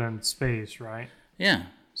 move within space, right? yeah.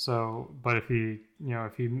 So, but if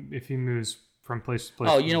he moves from place to place,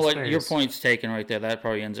 Oh, you know within what? Your space- point's taken right there. That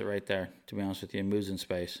probably ends it right there. To be honest with you, it moves in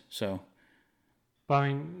space. So But I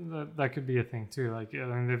mean, that could be a thing too. Like, I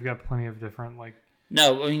mean, they've got plenty of different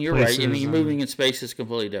no, I mean you're right. I Places mean, and- moving in space is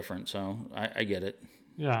completely different. So I get it.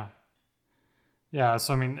 yeah.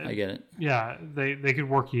 So I mean, I get it. yeah, they could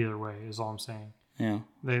work either way. Is all I'm saying. Yeah.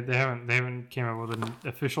 They haven't came up with an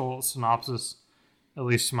official synopsis, at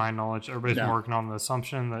least to my knowledge. Everybody's No. working on the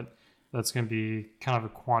assumption that that's going to be kind of a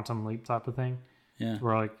quantum leap type of thing, Yeah.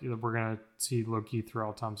 where we're going to see Loki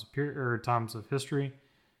throughout times of history.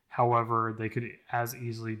 However, they could as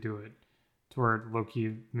easily do it to where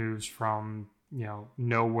Loki moves from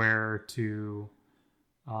nowhere to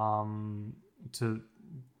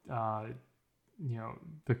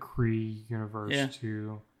the Kree universe Yeah.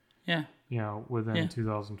 to Yeah. within Yeah.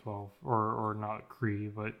 2012 or not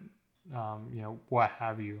Kree, but what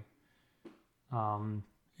have you.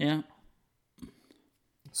 Yeah.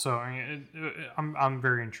 So I mean, I'm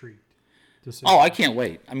very intrigued to see. Oh, I can't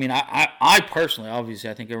wait. I mean, I personally, obviously,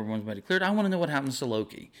 I think everyone's made it clear. I want to know what happens to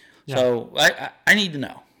Loki. Yeah. So I need to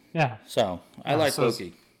know. Yeah. So I like so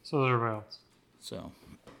Loki. So does everybody else. So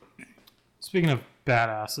Speaking of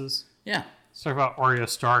badasses, yeah. let's talk about Arya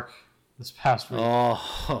Stark this past week.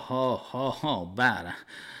 Bad.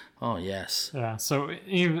 Oh yes. Yeah. So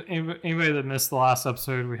anybody that missed the last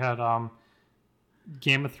episode, we had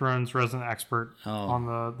Game of Thrones resident expert Oh. on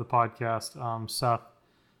the podcast, Seth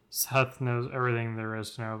Seth knows everything there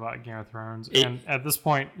is to know about Game of Thrones. And at this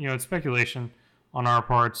point, it's speculation on our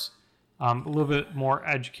parts. A little bit more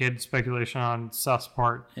educated speculation on Seth's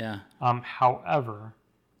part. Yeah. However,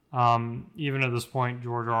 even at this point,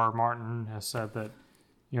 George R. R. Martin has said that,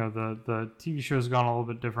 the TV show has gone a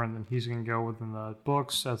little bit different than he's going to go within the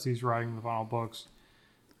books as he's writing the final books.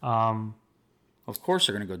 Of course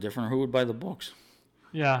they're going to go different. Who would buy the books?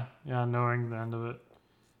 Yeah, knowing the end of it.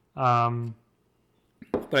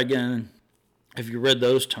 But again, if you read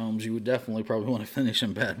those tomes, you would definitely probably want to finish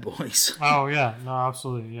in Bad Boys. Oh, yeah. No,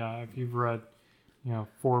 absolutely. Yeah, if you've read,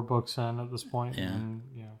 4 books in at this point. Yeah.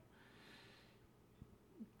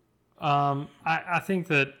 And, I think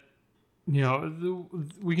that,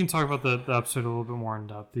 we can talk about the episode a little bit more in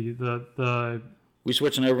depth. The We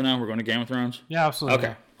switching over now? We're going to Game of Thrones? Yeah, absolutely.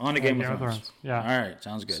 Okay. On to Game of Thrones. Yeah. All right.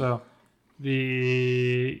 Sounds good. So,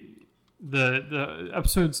 the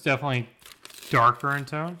episode's definitely darker in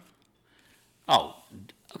tone. Oh,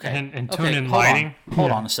 okay. And tone and lighting.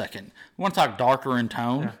 Hold on a second. You want to talk darker in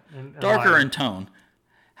tone? Yeah, and darker lighting. in tone.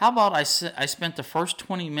 How about I spent the first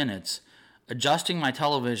 20 minutes adjusting my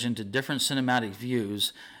television to different cinematic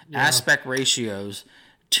views, aspect ratios,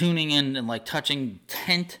 tuning in and like touching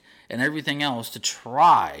tint and everything else to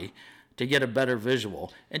try to get a better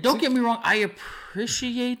visual. And don't get me wrong, I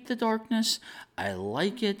appreciate the darkness. I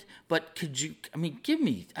like it, but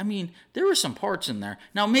there were some parts in there.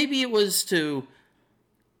 Now, maybe it was to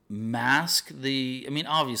mask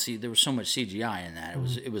obviously there was so much CGI in that.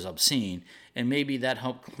 It was obscene, and maybe that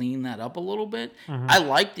helped clean that up a little bit. I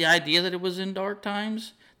like the idea that it was in dark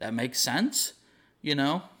times. That makes sense,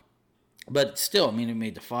 But still, it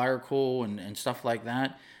made the fire cool and stuff like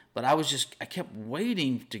that. But I kept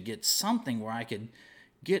waiting to get something where I could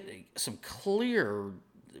get some clear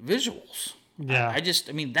visuals. Yeah.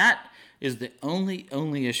 That is the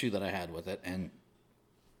only issue that I had with it, and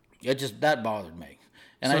that bothered me.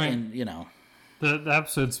 And the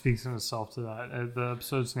episode speaks in itself to that. The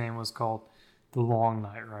episode's name was called The Long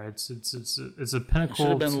Night, right? It's a pinnacle. It should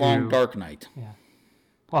have been Long Dark Night. Yeah.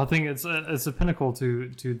 Well, I think it's a pinnacle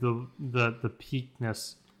to the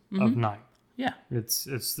peakness of night. Yeah. It's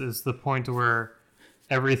the point to where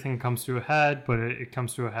everything comes to a head, but it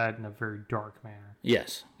comes to a head in a very dark manner.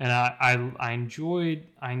 Yes. And I enjoyed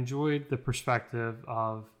the perspective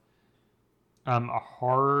of a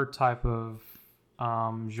horror type of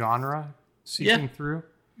genre seeping through,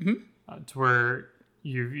 to where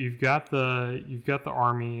you've got the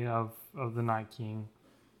army of the Night King,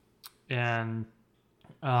 and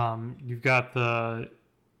you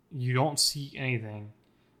don't see anything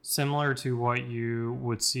similar to what you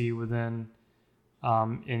would see within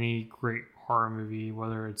any great horror movie,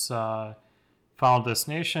 whether it's Final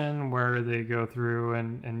Destination, where they go through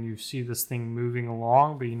and you see this thing moving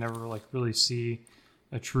along, but you never really see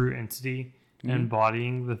a true entity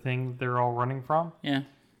embodying the thing that they're all running from. Yeah.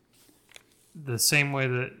 The same way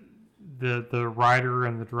that the writer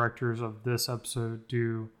and the directors of this episode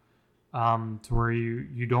do, to where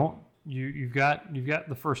you've got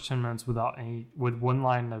the first 10 minutes with one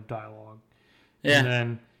line of dialogue. Yeah. And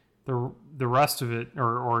then the rest of it,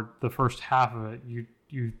 or the first half of it,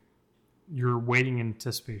 you're waiting in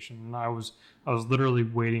anticipation. And I was literally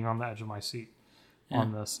waiting on the edge of my seat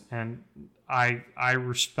on this, and I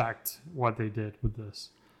respect what they did with this,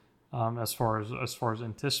 as far as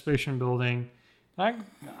anticipation building.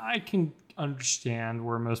 I can understand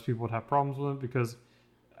where most people would have problems with it, because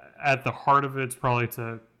at the heart of it, it's probably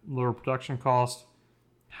to lower production cost.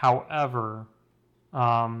 However,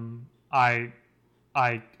 I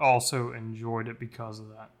also enjoyed it because of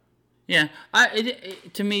that. Yeah,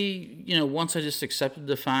 to me, once I just accepted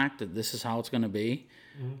the fact that this is how it's going to be,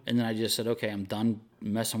 and then I just said, okay, I'm done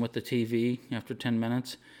messing with the TV after 10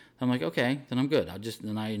 minutes. I'm like, okay, then I'm good.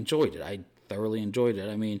 Then I enjoyed it. I thoroughly enjoyed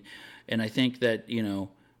it. And I think that,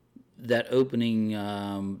 that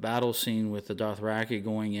opening battle scene with the Dothraki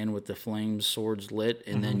going in with the flames, swords lit,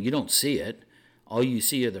 and then you don't see it. All you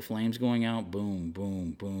see are the flames going out, boom,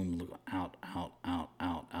 boom, boom, out, out, out,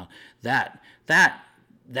 out, out.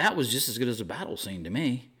 That was just as good as a battle scene to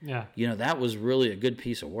me. Yeah. That was really a good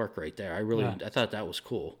piece of work right there. I thought that was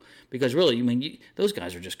cool. Because really, those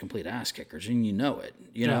guys are just complete ass kickers, and you know it.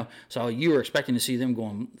 You know? So you were expecting to see them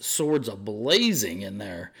going swords a-blazing in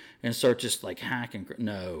there and start just like hacking.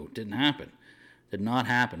 No, didn't happen. Did not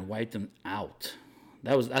happen. Wiped them out.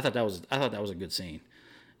 I thought that was a good scene.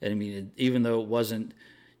 And even though it wasn't,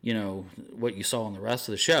 what you saw in the rest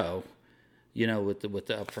of the show, with the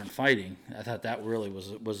upfront fighting, I thought that really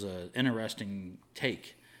was an interesting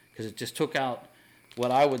take, because it just took out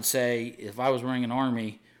what I would say, if I was running an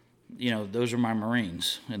army, those are my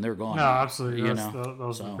Marines, and they're gone. No, now, absolutely. You That's know, the,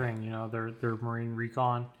 those are so the thing. They're Marine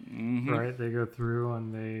recon, right? They go through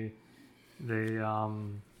and they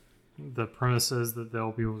the premise is that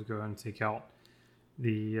they'll be able to go and take out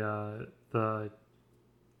the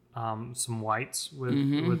some whites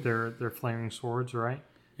with their flaming swords, right?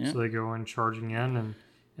 Yeah. So they go in charging in,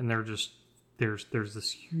 and they're just there's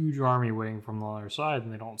this huge army waiting from the other side,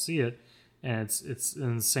 and they don't see it, and it's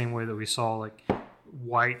in the same way that we saw like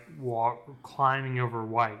white climbing over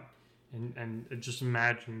white, and just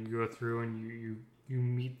imagine you go through and you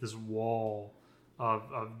meet this wall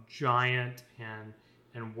of giant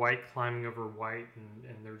and white climbing over white,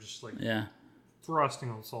 and they're just like yeah, thrusting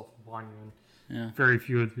themselves upon you, and yeah. very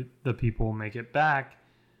few of the people make it back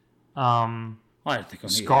Well, I think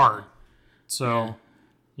scarred. Yeah. So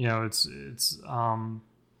it's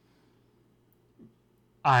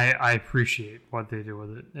I appreciate what they do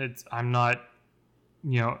with it. I'm not,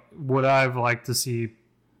 would I've liked to see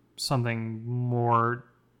something more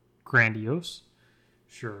grandiose?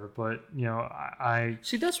 Sure, but I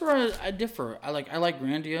See, that's where I differ. I like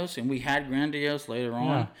grandiose, and we had grandiose later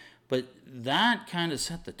on, but that kind of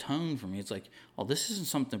set the tone for me. It's like, oh, this isn't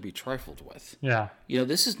something to be trifled with. yeah.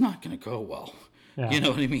 This is not going to go well. Yeah. You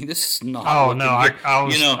know what I mean? This is not. Oh no, looking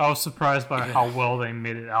good. I was surprised by how well they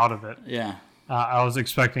made it out of it. Yeah. I was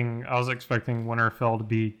expecting Winterfell to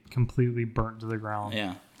be completely burnt to the ground.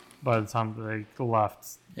 Yeah. By the time they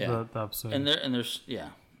left the episode. And there's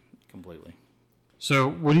completely. So,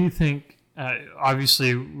 what do you think?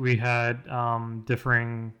 Obviously, we had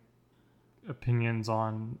differing opinions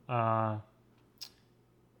on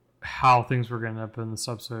how things were going to end up in this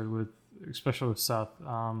episode, especially with Seth.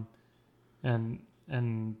 And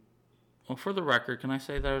Well, for the record, can I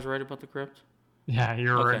say that I was right about the crypt? Yeah,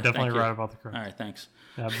 you're Okay, right, definitely thank you. right about the crypt. All right, thanks.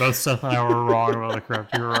 Yeah, both Seth and I were wrong about the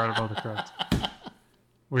crypt. You were right about the crypt.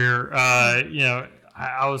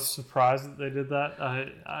 I was surprised that they did that.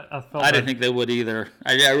 I felt I didn't think they would either.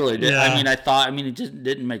 I really did. Yeah. I mean, it just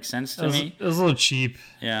didn't make sense to me. It was a little cheap.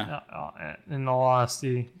 Yeah. In all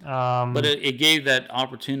honesty. But it gave that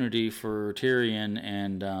opportunity for Tyrion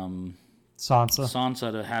and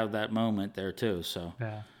Sansa to have that moment there too. So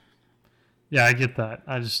yeah, I get that.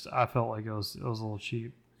 I felt like it was a little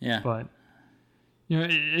cheap. Yeah. But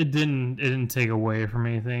it didn't take away from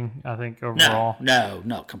anything, I think, overall.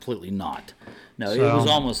 No, completely not. No, So, it was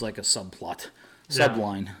almost like a subline.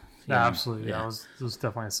 Yeah, absolutely. Yeah. It was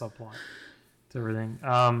definitely a subplot to everything.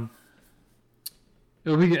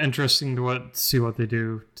 It'll be interesting to see what they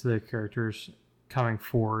do to the characters coming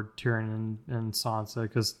forward, Tyrion and Sansa,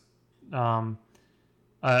 because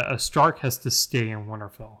a Stark has to stay in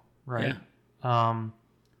Winterfell, right? Yeah.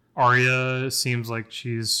 Arya seems like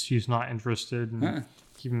she's not interested in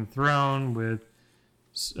keeping the throne with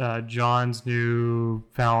Jon's new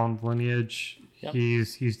found lineage. Yep.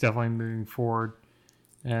 He's definitely moving forward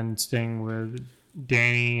and staying with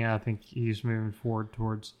Dany. I think he's moving forward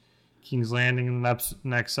towards King's Landing in the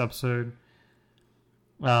next episode.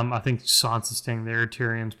 I think Sansa's staying there.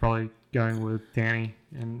 Tyrion's probably going with Dany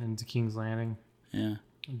into King's Landing. Yeah.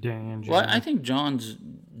 Dany and Jon. Well, I think John's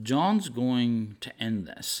going to end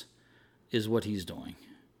this, is what he's doing.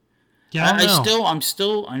 Yeah, I'm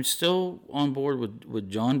still on board with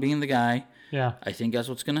Jon being the guy. Yeah. I think that's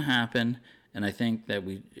what's going to happen, and I think that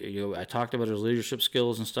I talked about his leadership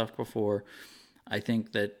skills and stuff before. I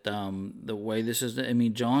think that the way this is,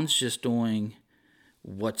 Jon's just doing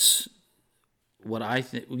what's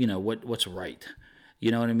right.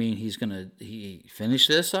 You know what I mean? He finished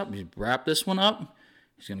this up. He wrapped this one up.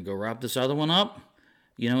 He's gonna go wrap this other one up.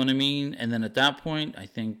 You know what I mean? And then at that point, I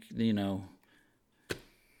think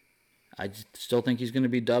I still think he's going to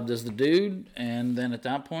be dubbed as the dude. And then at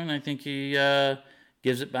that point, I think he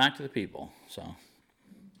gives it back to the people. So,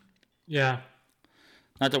 yeah.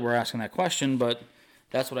 Not that we're asking that question, but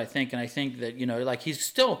that's what I think. And I think that, he's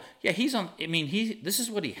still, he's on, this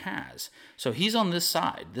is what he has. So he's on this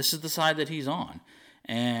side. This is the side that he's on.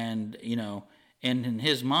 And, and in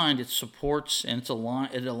his mind, it supports and it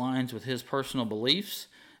aligns with his personal beliefs.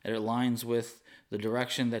 It aligns with the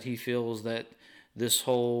direction that he feels that this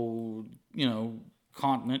whole,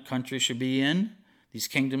 continent, country should be in. These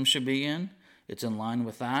kingdoms should be in. It's in line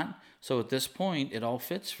with that. So at this point, it all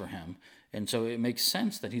fits for him. And so it makes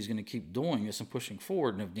sense that he's going to keep doing this and pushing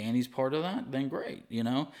forward. And if Dany's part of that, then great,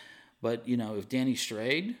 But, if Dany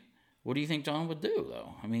strayed, what do you think Jon would do,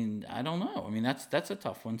 though? I don't know. That's a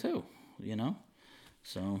tough one, too,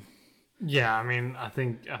 So. Yeah, I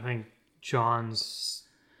think Jon's...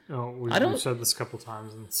 we've said this a couple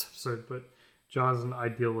times in this episode, but Jon's an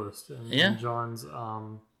idealist, and Jon's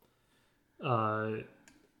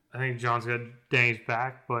I think John's got Danny's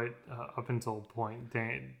back, but up until a point,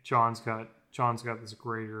 John's got this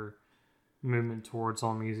greater movement towards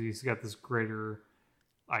him. He's got this greater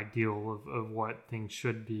ideal of what things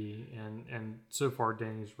should be, and so far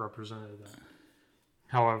Danny's represented that.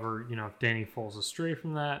 However, if Danny falls astray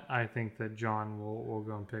from that, I think that John will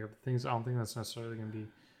go and pick up the things. I don't think that's necessarily going to be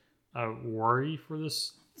a worry for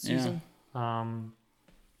this season. Yeah.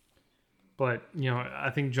 But I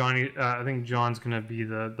think John's going to be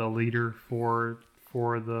the leader for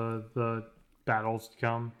the battles to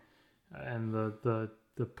come, and the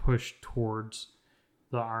push towards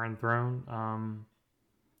the Iron Throne.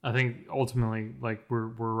 I think ultimately, like, we're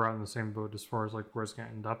right in the same boat as far as like where it's going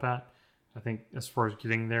to end up at. I think as far as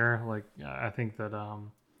getting there, like, I think that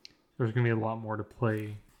there's going to be a lot more to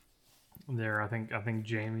play there. I think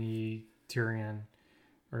Jaime, Tyrion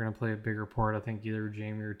are going to play a bigger part. I think either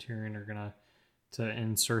Jaime or Tyrion are going to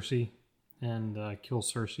end Cersei and kill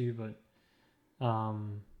Cersei. But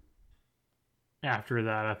after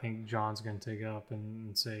that, I think John's going to take it up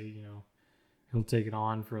and say, he'll take it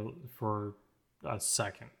on for a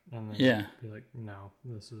second, and then be like, no,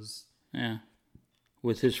 this is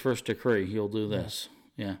with his first decree, he'll do this.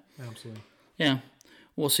 Yeah, absolutely. Yeah,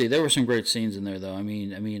 we'll see. There were some great scenes in there, though. I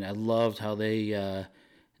mean, I loved how they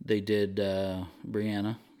did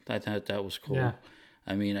Brianna. I thought that was cool. Yeah.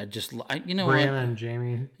 I mean, Brianna and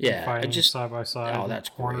Jaime fighting side by side. Oh, that's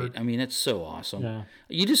great. I mean, it's so awesome. Yeah.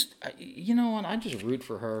 You know what? I just root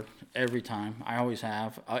for her every time. I always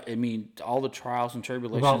have. I mean, all the trials and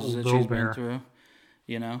tribulations that she's been through.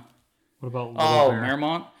 What about Little Bear?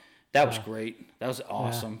 Marmont? That was great. That was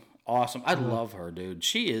awesome. Yeah. Awesome. I love her, dude.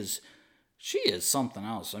 She is something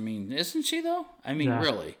else. I mean, isn't she though? I mean,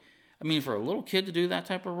 really. I mean, for a little kid to do that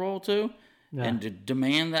type of role too. Yeah. And to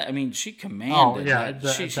demand that, I mean, she commanded that.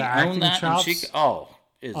 She owned that. Chops?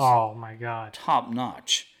 And oh my God. Top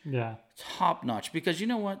notch. Yeah. Top notch. Because you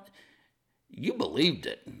know what? You believed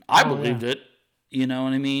it. I believed it. You know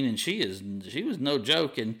what I mean? And she was no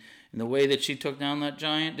joke. And the way that she took down that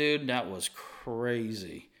giant, dude, that was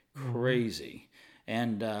crazy. Crazy.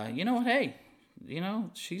 And you know what? Hey,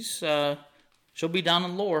 she'll be down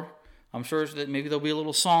in lore. I'm sure that maybe there'll be a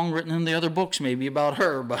little song written in the other books maybe about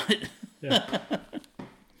her, but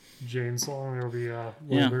Jane song, there'll be a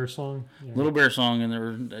Little Bear song. Yeah. Little Bear song,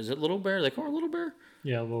 and is it Little Bear? They call her Little Bear?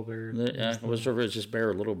 Yeah, Little Bear. I was sure if it's just Bear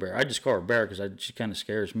or Little Bear. I just call her Bear because she kind of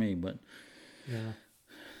scares me, but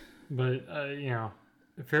but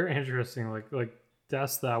very interesting. Like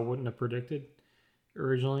deaths that I wouldn't have predicted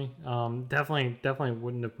originally. Definitely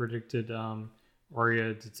wouldn't have predicted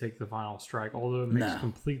Arya to take the final strike, although it makes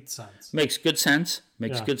complete sense. Makes good sense.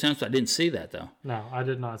 Good sense, but I didn't see that, though. No, I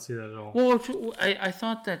did not see that at all. Well, I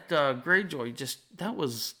thought that Greyjoy that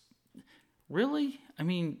was... Really? I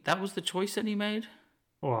mean, that was the choice that he made?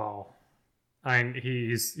 Well,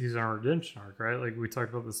 he's on a redemption arc, right? Like, we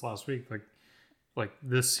talked about this last week. Like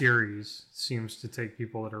this series seems to take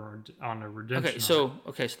people that are on a redemption arc.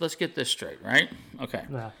 Okay, so let's get this straight, right? Okay.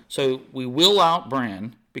 Yeah. So we wheel out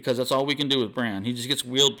Bran, because that's all we can do with Bran. He just gets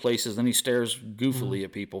wheeled places, then he stares goofily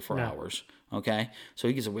at people for hours. Okay? So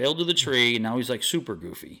he gets wheeled to the tree, and now he's like super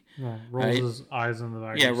goofy. Yeah, rolls his eyes in the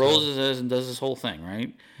back. Yeah, rolls his eyes and does this whole thing,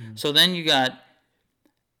 right? So then you got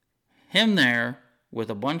him there with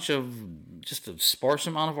a bunch of, just a sparse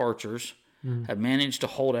amount of archers, have managed to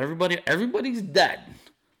hold everybody. Everybody's dead.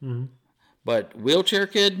 But Wheelchair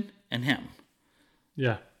Kid and him.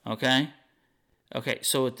 Yeah. Okay? Okay,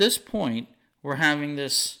 so at this point, we're having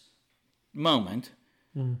this moment.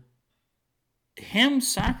 Him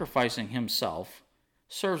sacrificing himself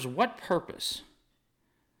serves what purpose?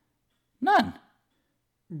 None.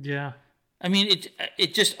 Yeah. I mean,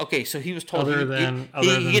 it just... Okay, so he was told...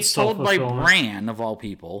 He gets told by Bran, of all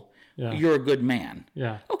people, you're a good man.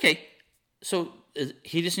 Yeah. Okay, so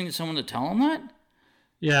he just needed someone to tell him that?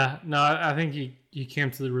 Yeah, no, I think he came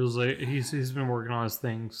to the realization. He's been working on his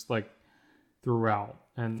things like throughout,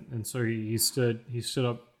 and so he stood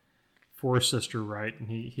up for his sister, right? And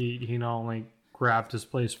he not only grabbed his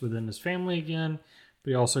place within his family again, but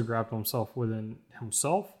he also grabbed himself within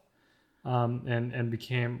himself,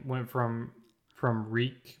 and went from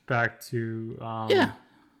Reek back to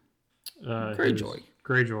Greyjoy.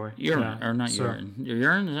 Greyjoy. Urine, or not urine.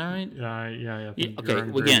 Urine, is that right? Yeah. Okay,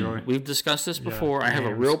 again, we've discussed this before. I have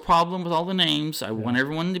a real problem with all the names. I want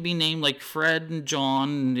everyone to be named like Fred and John,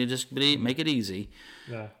 and you just make it easy.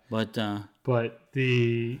 Yeah. But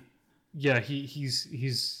he's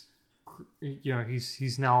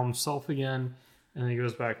now himself again, and then he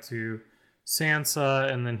goes back to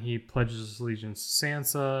Sansa, and then he pledges his allegiance to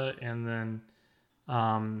Sansa, and then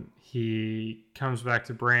He comes back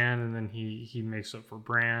to Bran, and then he makes up for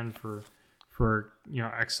Bran for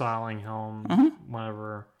exiling him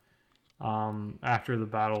whenever after the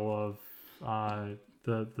battle of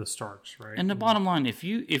the Starks, right? And the bottom line, if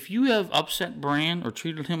you have upset Bran or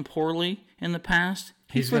treated him poorly in the past,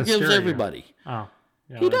 he forgives everybody. Oh,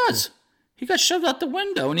 yeah, he does. He got shoved out the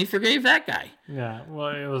window, and he forgave that guy. Yeah, well,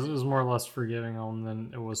 it was more or less forgiving him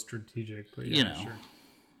than it was strategic, but yeah, sure.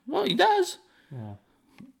 Well, he does. Yeah.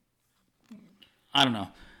 I don't know.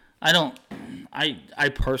 I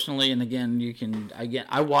personally, and again,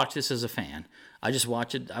 I watch this as a fan. I just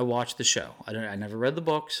watch it. I watch the show. I never read the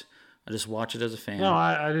books. I just watch it as a fan. No,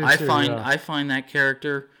 I do too. I find that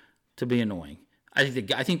character to be annoying. I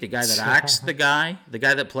think the guy that acts the guy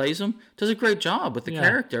that plays him does a great job with the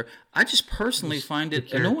character. I just personally find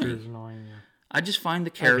it annoying. I just find the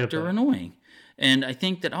character annoying. And I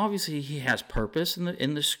think that obviously he has purpose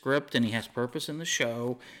in the script, and he has purpose in the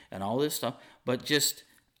show and all this stuff, but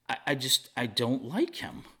I don't like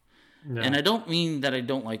him. Yeah. And I don't mean that I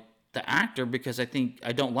don't like the actor, because I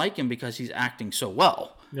don't like him because he's acting so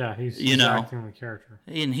well. Yeah, he's acting the character.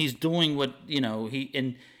 And he's doing what,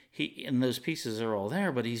 he and those pieces are all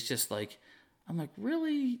there, but he's just like, I'm like,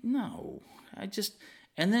 really? No.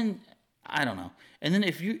 And then I don't know. And then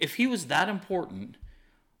if he was that important,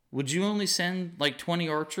 would you only send like 20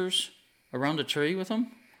 archers around a tree with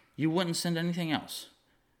him? You wouldn't send anything else.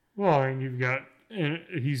 Well, and you've got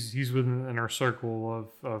he's within the inner circle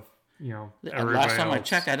of everybody last time else. I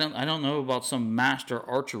checked, I don't know about some master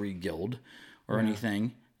archery guild or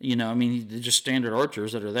anything. They're just standard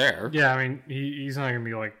archers that are there. Yeah, I mean, he's not gonna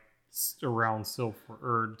be like around SEAL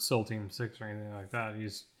Team 6 or anything like that.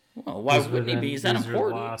 Why wouldn't he be? He's that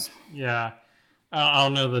important. Yeah. I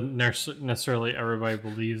don't know that necessarily everybody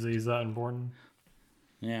believes that he's that important.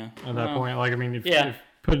 Yeah. At that point, like, I mean, if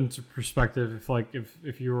put into perspective,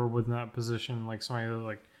 if you were within that position, like somebody that,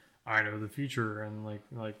 like, I know the future, and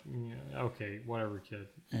okay, whatever, kid,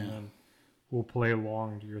 and then we'll play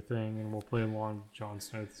along to your thing, and we'll play along to Jon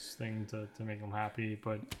Snow's thing to make him happy,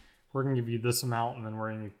 but we're gonna give you this amount, and then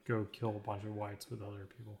we're gonna go kill a bunch of whites with other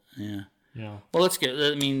people. Yeah. Yeah. Well, let's get over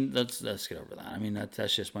that. I mean,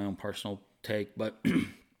 that's just my own personal take, but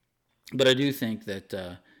I do think that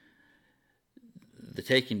the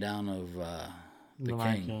taking down of the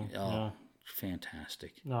king,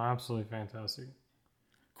 fantastic. No, absolutely fantastic.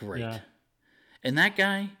 Great. Yeah. And that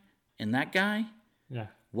guy, yeah,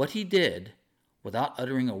 what he did without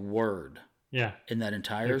uttering a word, in that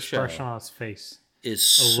entire show, expression on his face is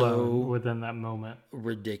so within that moment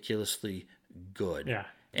ridiculously good. Yeah.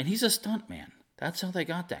 And he's a stunt man. That's how they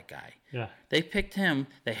got that guy. Yeah. They picked him.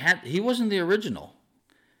 He wasn't the original.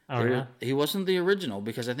 Oh, yeah? He wasn't the original,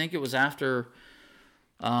 because I think it was after,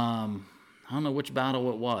 I don't know which battle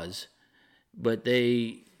it was, but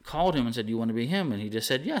they called him and said, "Do you want to be him?" And he just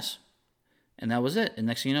said yes. And that was it. And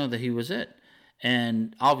next thing you know, that he was it.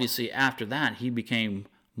 And obviously after that, he became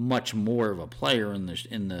much more of a player in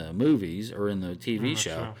the movies or in the TV show.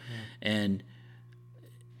 Sure. Yeah. And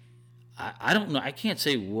I don't know. I can't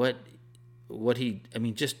say what he. I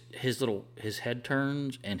mean, just his head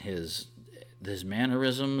turns and his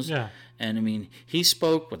mannerisms. Yeah. And I mean, he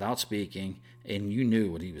spoke without speaking, and you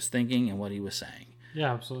knew what he was thinking and what he was saying.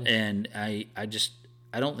 Yeah, absolutely. And I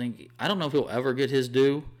don't know if he'll ever get his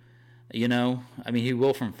due. I mean, he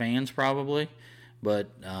will from fans probably,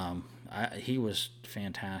 but he was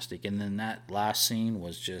fantastic. And then that last scene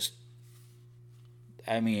was just.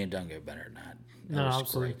 I mean, it doesn't get better than that. No,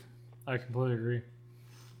 absolutely. Great. I completely agree.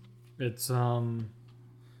 It's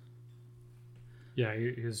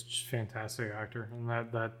he's just a fantastic actor, and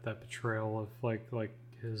that portrayal of like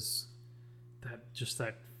his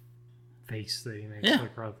that face that he makes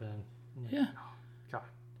right then. Yeah. Oh, God.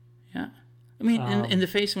 Yeah. I mean, in the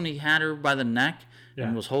face when he had her by the neck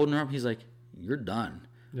and was holding her up, he's like, "You're done."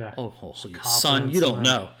 Yeah. Oh, son, you don't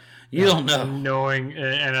know. You don't know. Knowing,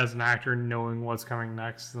 and as an actor, knowing what's coming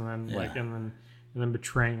next, and then and then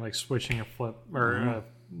betraying, like switching a flip or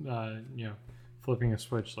flipping a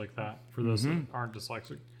switch like that for those that aren't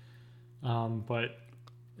dyslexic. But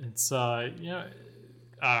it's I don't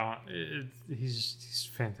know. He's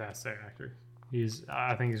a fantastic actor.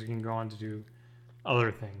 I think he's going to go on to do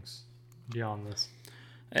other things beyond this.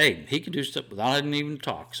 Hey, he can do stuff without having even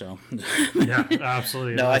talk. So yeah,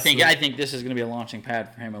 absolutely. No, I think this is going to be a launching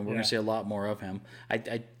pad for him, and we're going to see a lot more of him.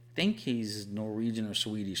 I think he's Norwegian or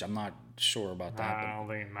Swedish. I'm not sure about that. I don't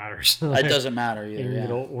think it matters. It doesn't matter either. He can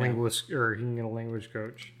get a linguist, or he can get a language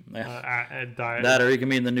coach. Yeah. That, or he can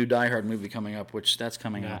be in the new Die Hard movie coming up, which that's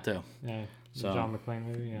coming out too. Yeah. So John McClane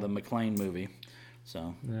movie. Yeah. The McClane movie.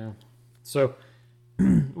 So yeah. So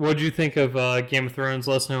what did you think of Game of Thrones?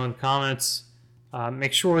 Let us know in the comments.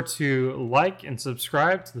 Make sure to like and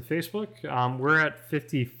subscribe to the Facebook. We're at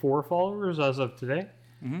 54 followers as of today.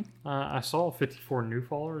 Mm-hmm. I saw 54 new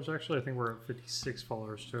followers, actually. I think we're at 56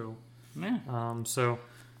 followers, too. Yeah. So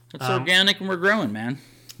it's organic and we're growing, man.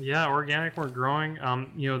 Yeah, organic, we're growing.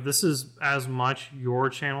 This is as much your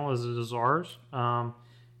channel as it is ours.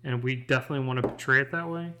 And we definitely want to portray it that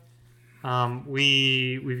way.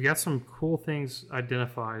 We've got some cool things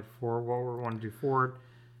identified for what we want to do forward.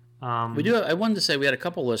 We do. I wanted to say we had a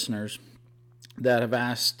couple listeners that have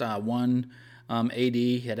asked. One, AD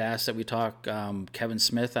had asked that we talk Kevin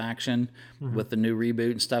Smith action with the new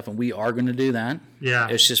reboot and stuff, and we are going to do that. Yeah,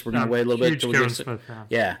 it's just we're going to wait a little bit till we get Smith fan.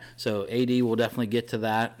 Yeah, so AD will definitely get to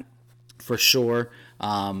that for sure.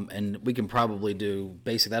 And we can probably do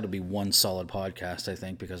basically that'll be one solid podcast, I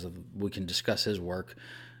think, because we can discuss his work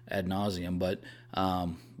ad nauseum. But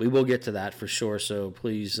we will get to that for sure. So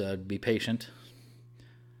please be patient.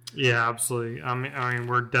 Yeah, absolutely. I mean,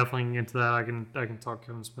 we're definitely into that. I can talk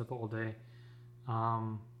Kevin Smith all day.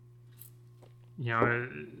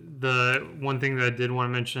 The one thing that I did want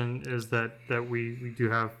to mention is that we do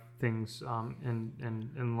have things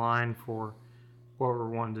in line for what we're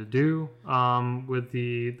wanting to do with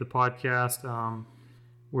the podcast.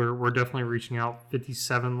 We're definitely reaching out.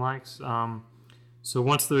 57 likes. So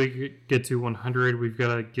once we get to 100, we've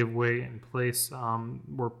got a giveaway in place.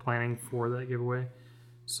 We're planning for that giveaway.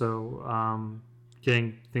 So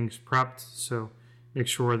getting things prepped. So make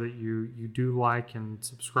sure that you do like and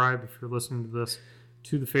subscribe if you're listening to this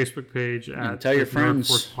to the Facebook page at tell your friends. Nerd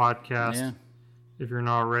Force Podcast. Yeah. If you're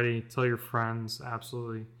not already, tell your friends.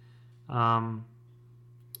 Absolutely. Very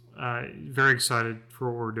excited for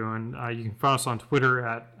what we're doing. You can find us on Twitter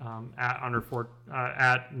at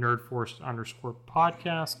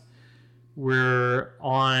nerdforce_podcast. We're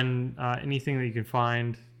on anything that you can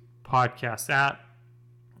find podcasts at.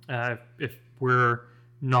 If we're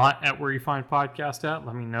not at where you find podcast at,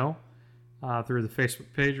 let me know through the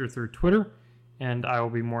Facebook page or through Twitter, and I will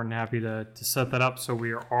be more than happy to set that up so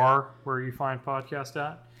we are where you find podcast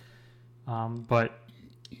at. But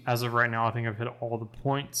as of right now, I think I've hit all the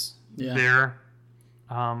points there.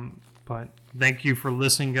 But thank you for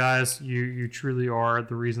listening, guys. You truly are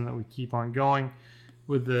the reason that we keep on going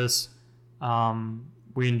with this.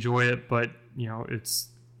 We enjoy it, but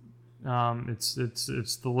it's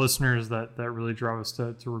the listeners that really drive us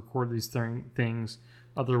to record these things.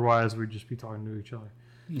 Otherwise, we'd just be talking to each other.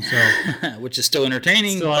 So, which is still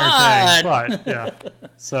entertaining. But yeah.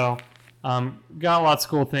 So, got lots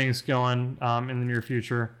of cool things going in the near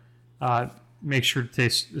future. Make sure to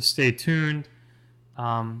stay tuned.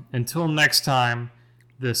 Until next time,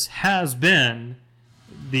 this has been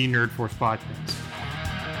the Nerd Force Podcast.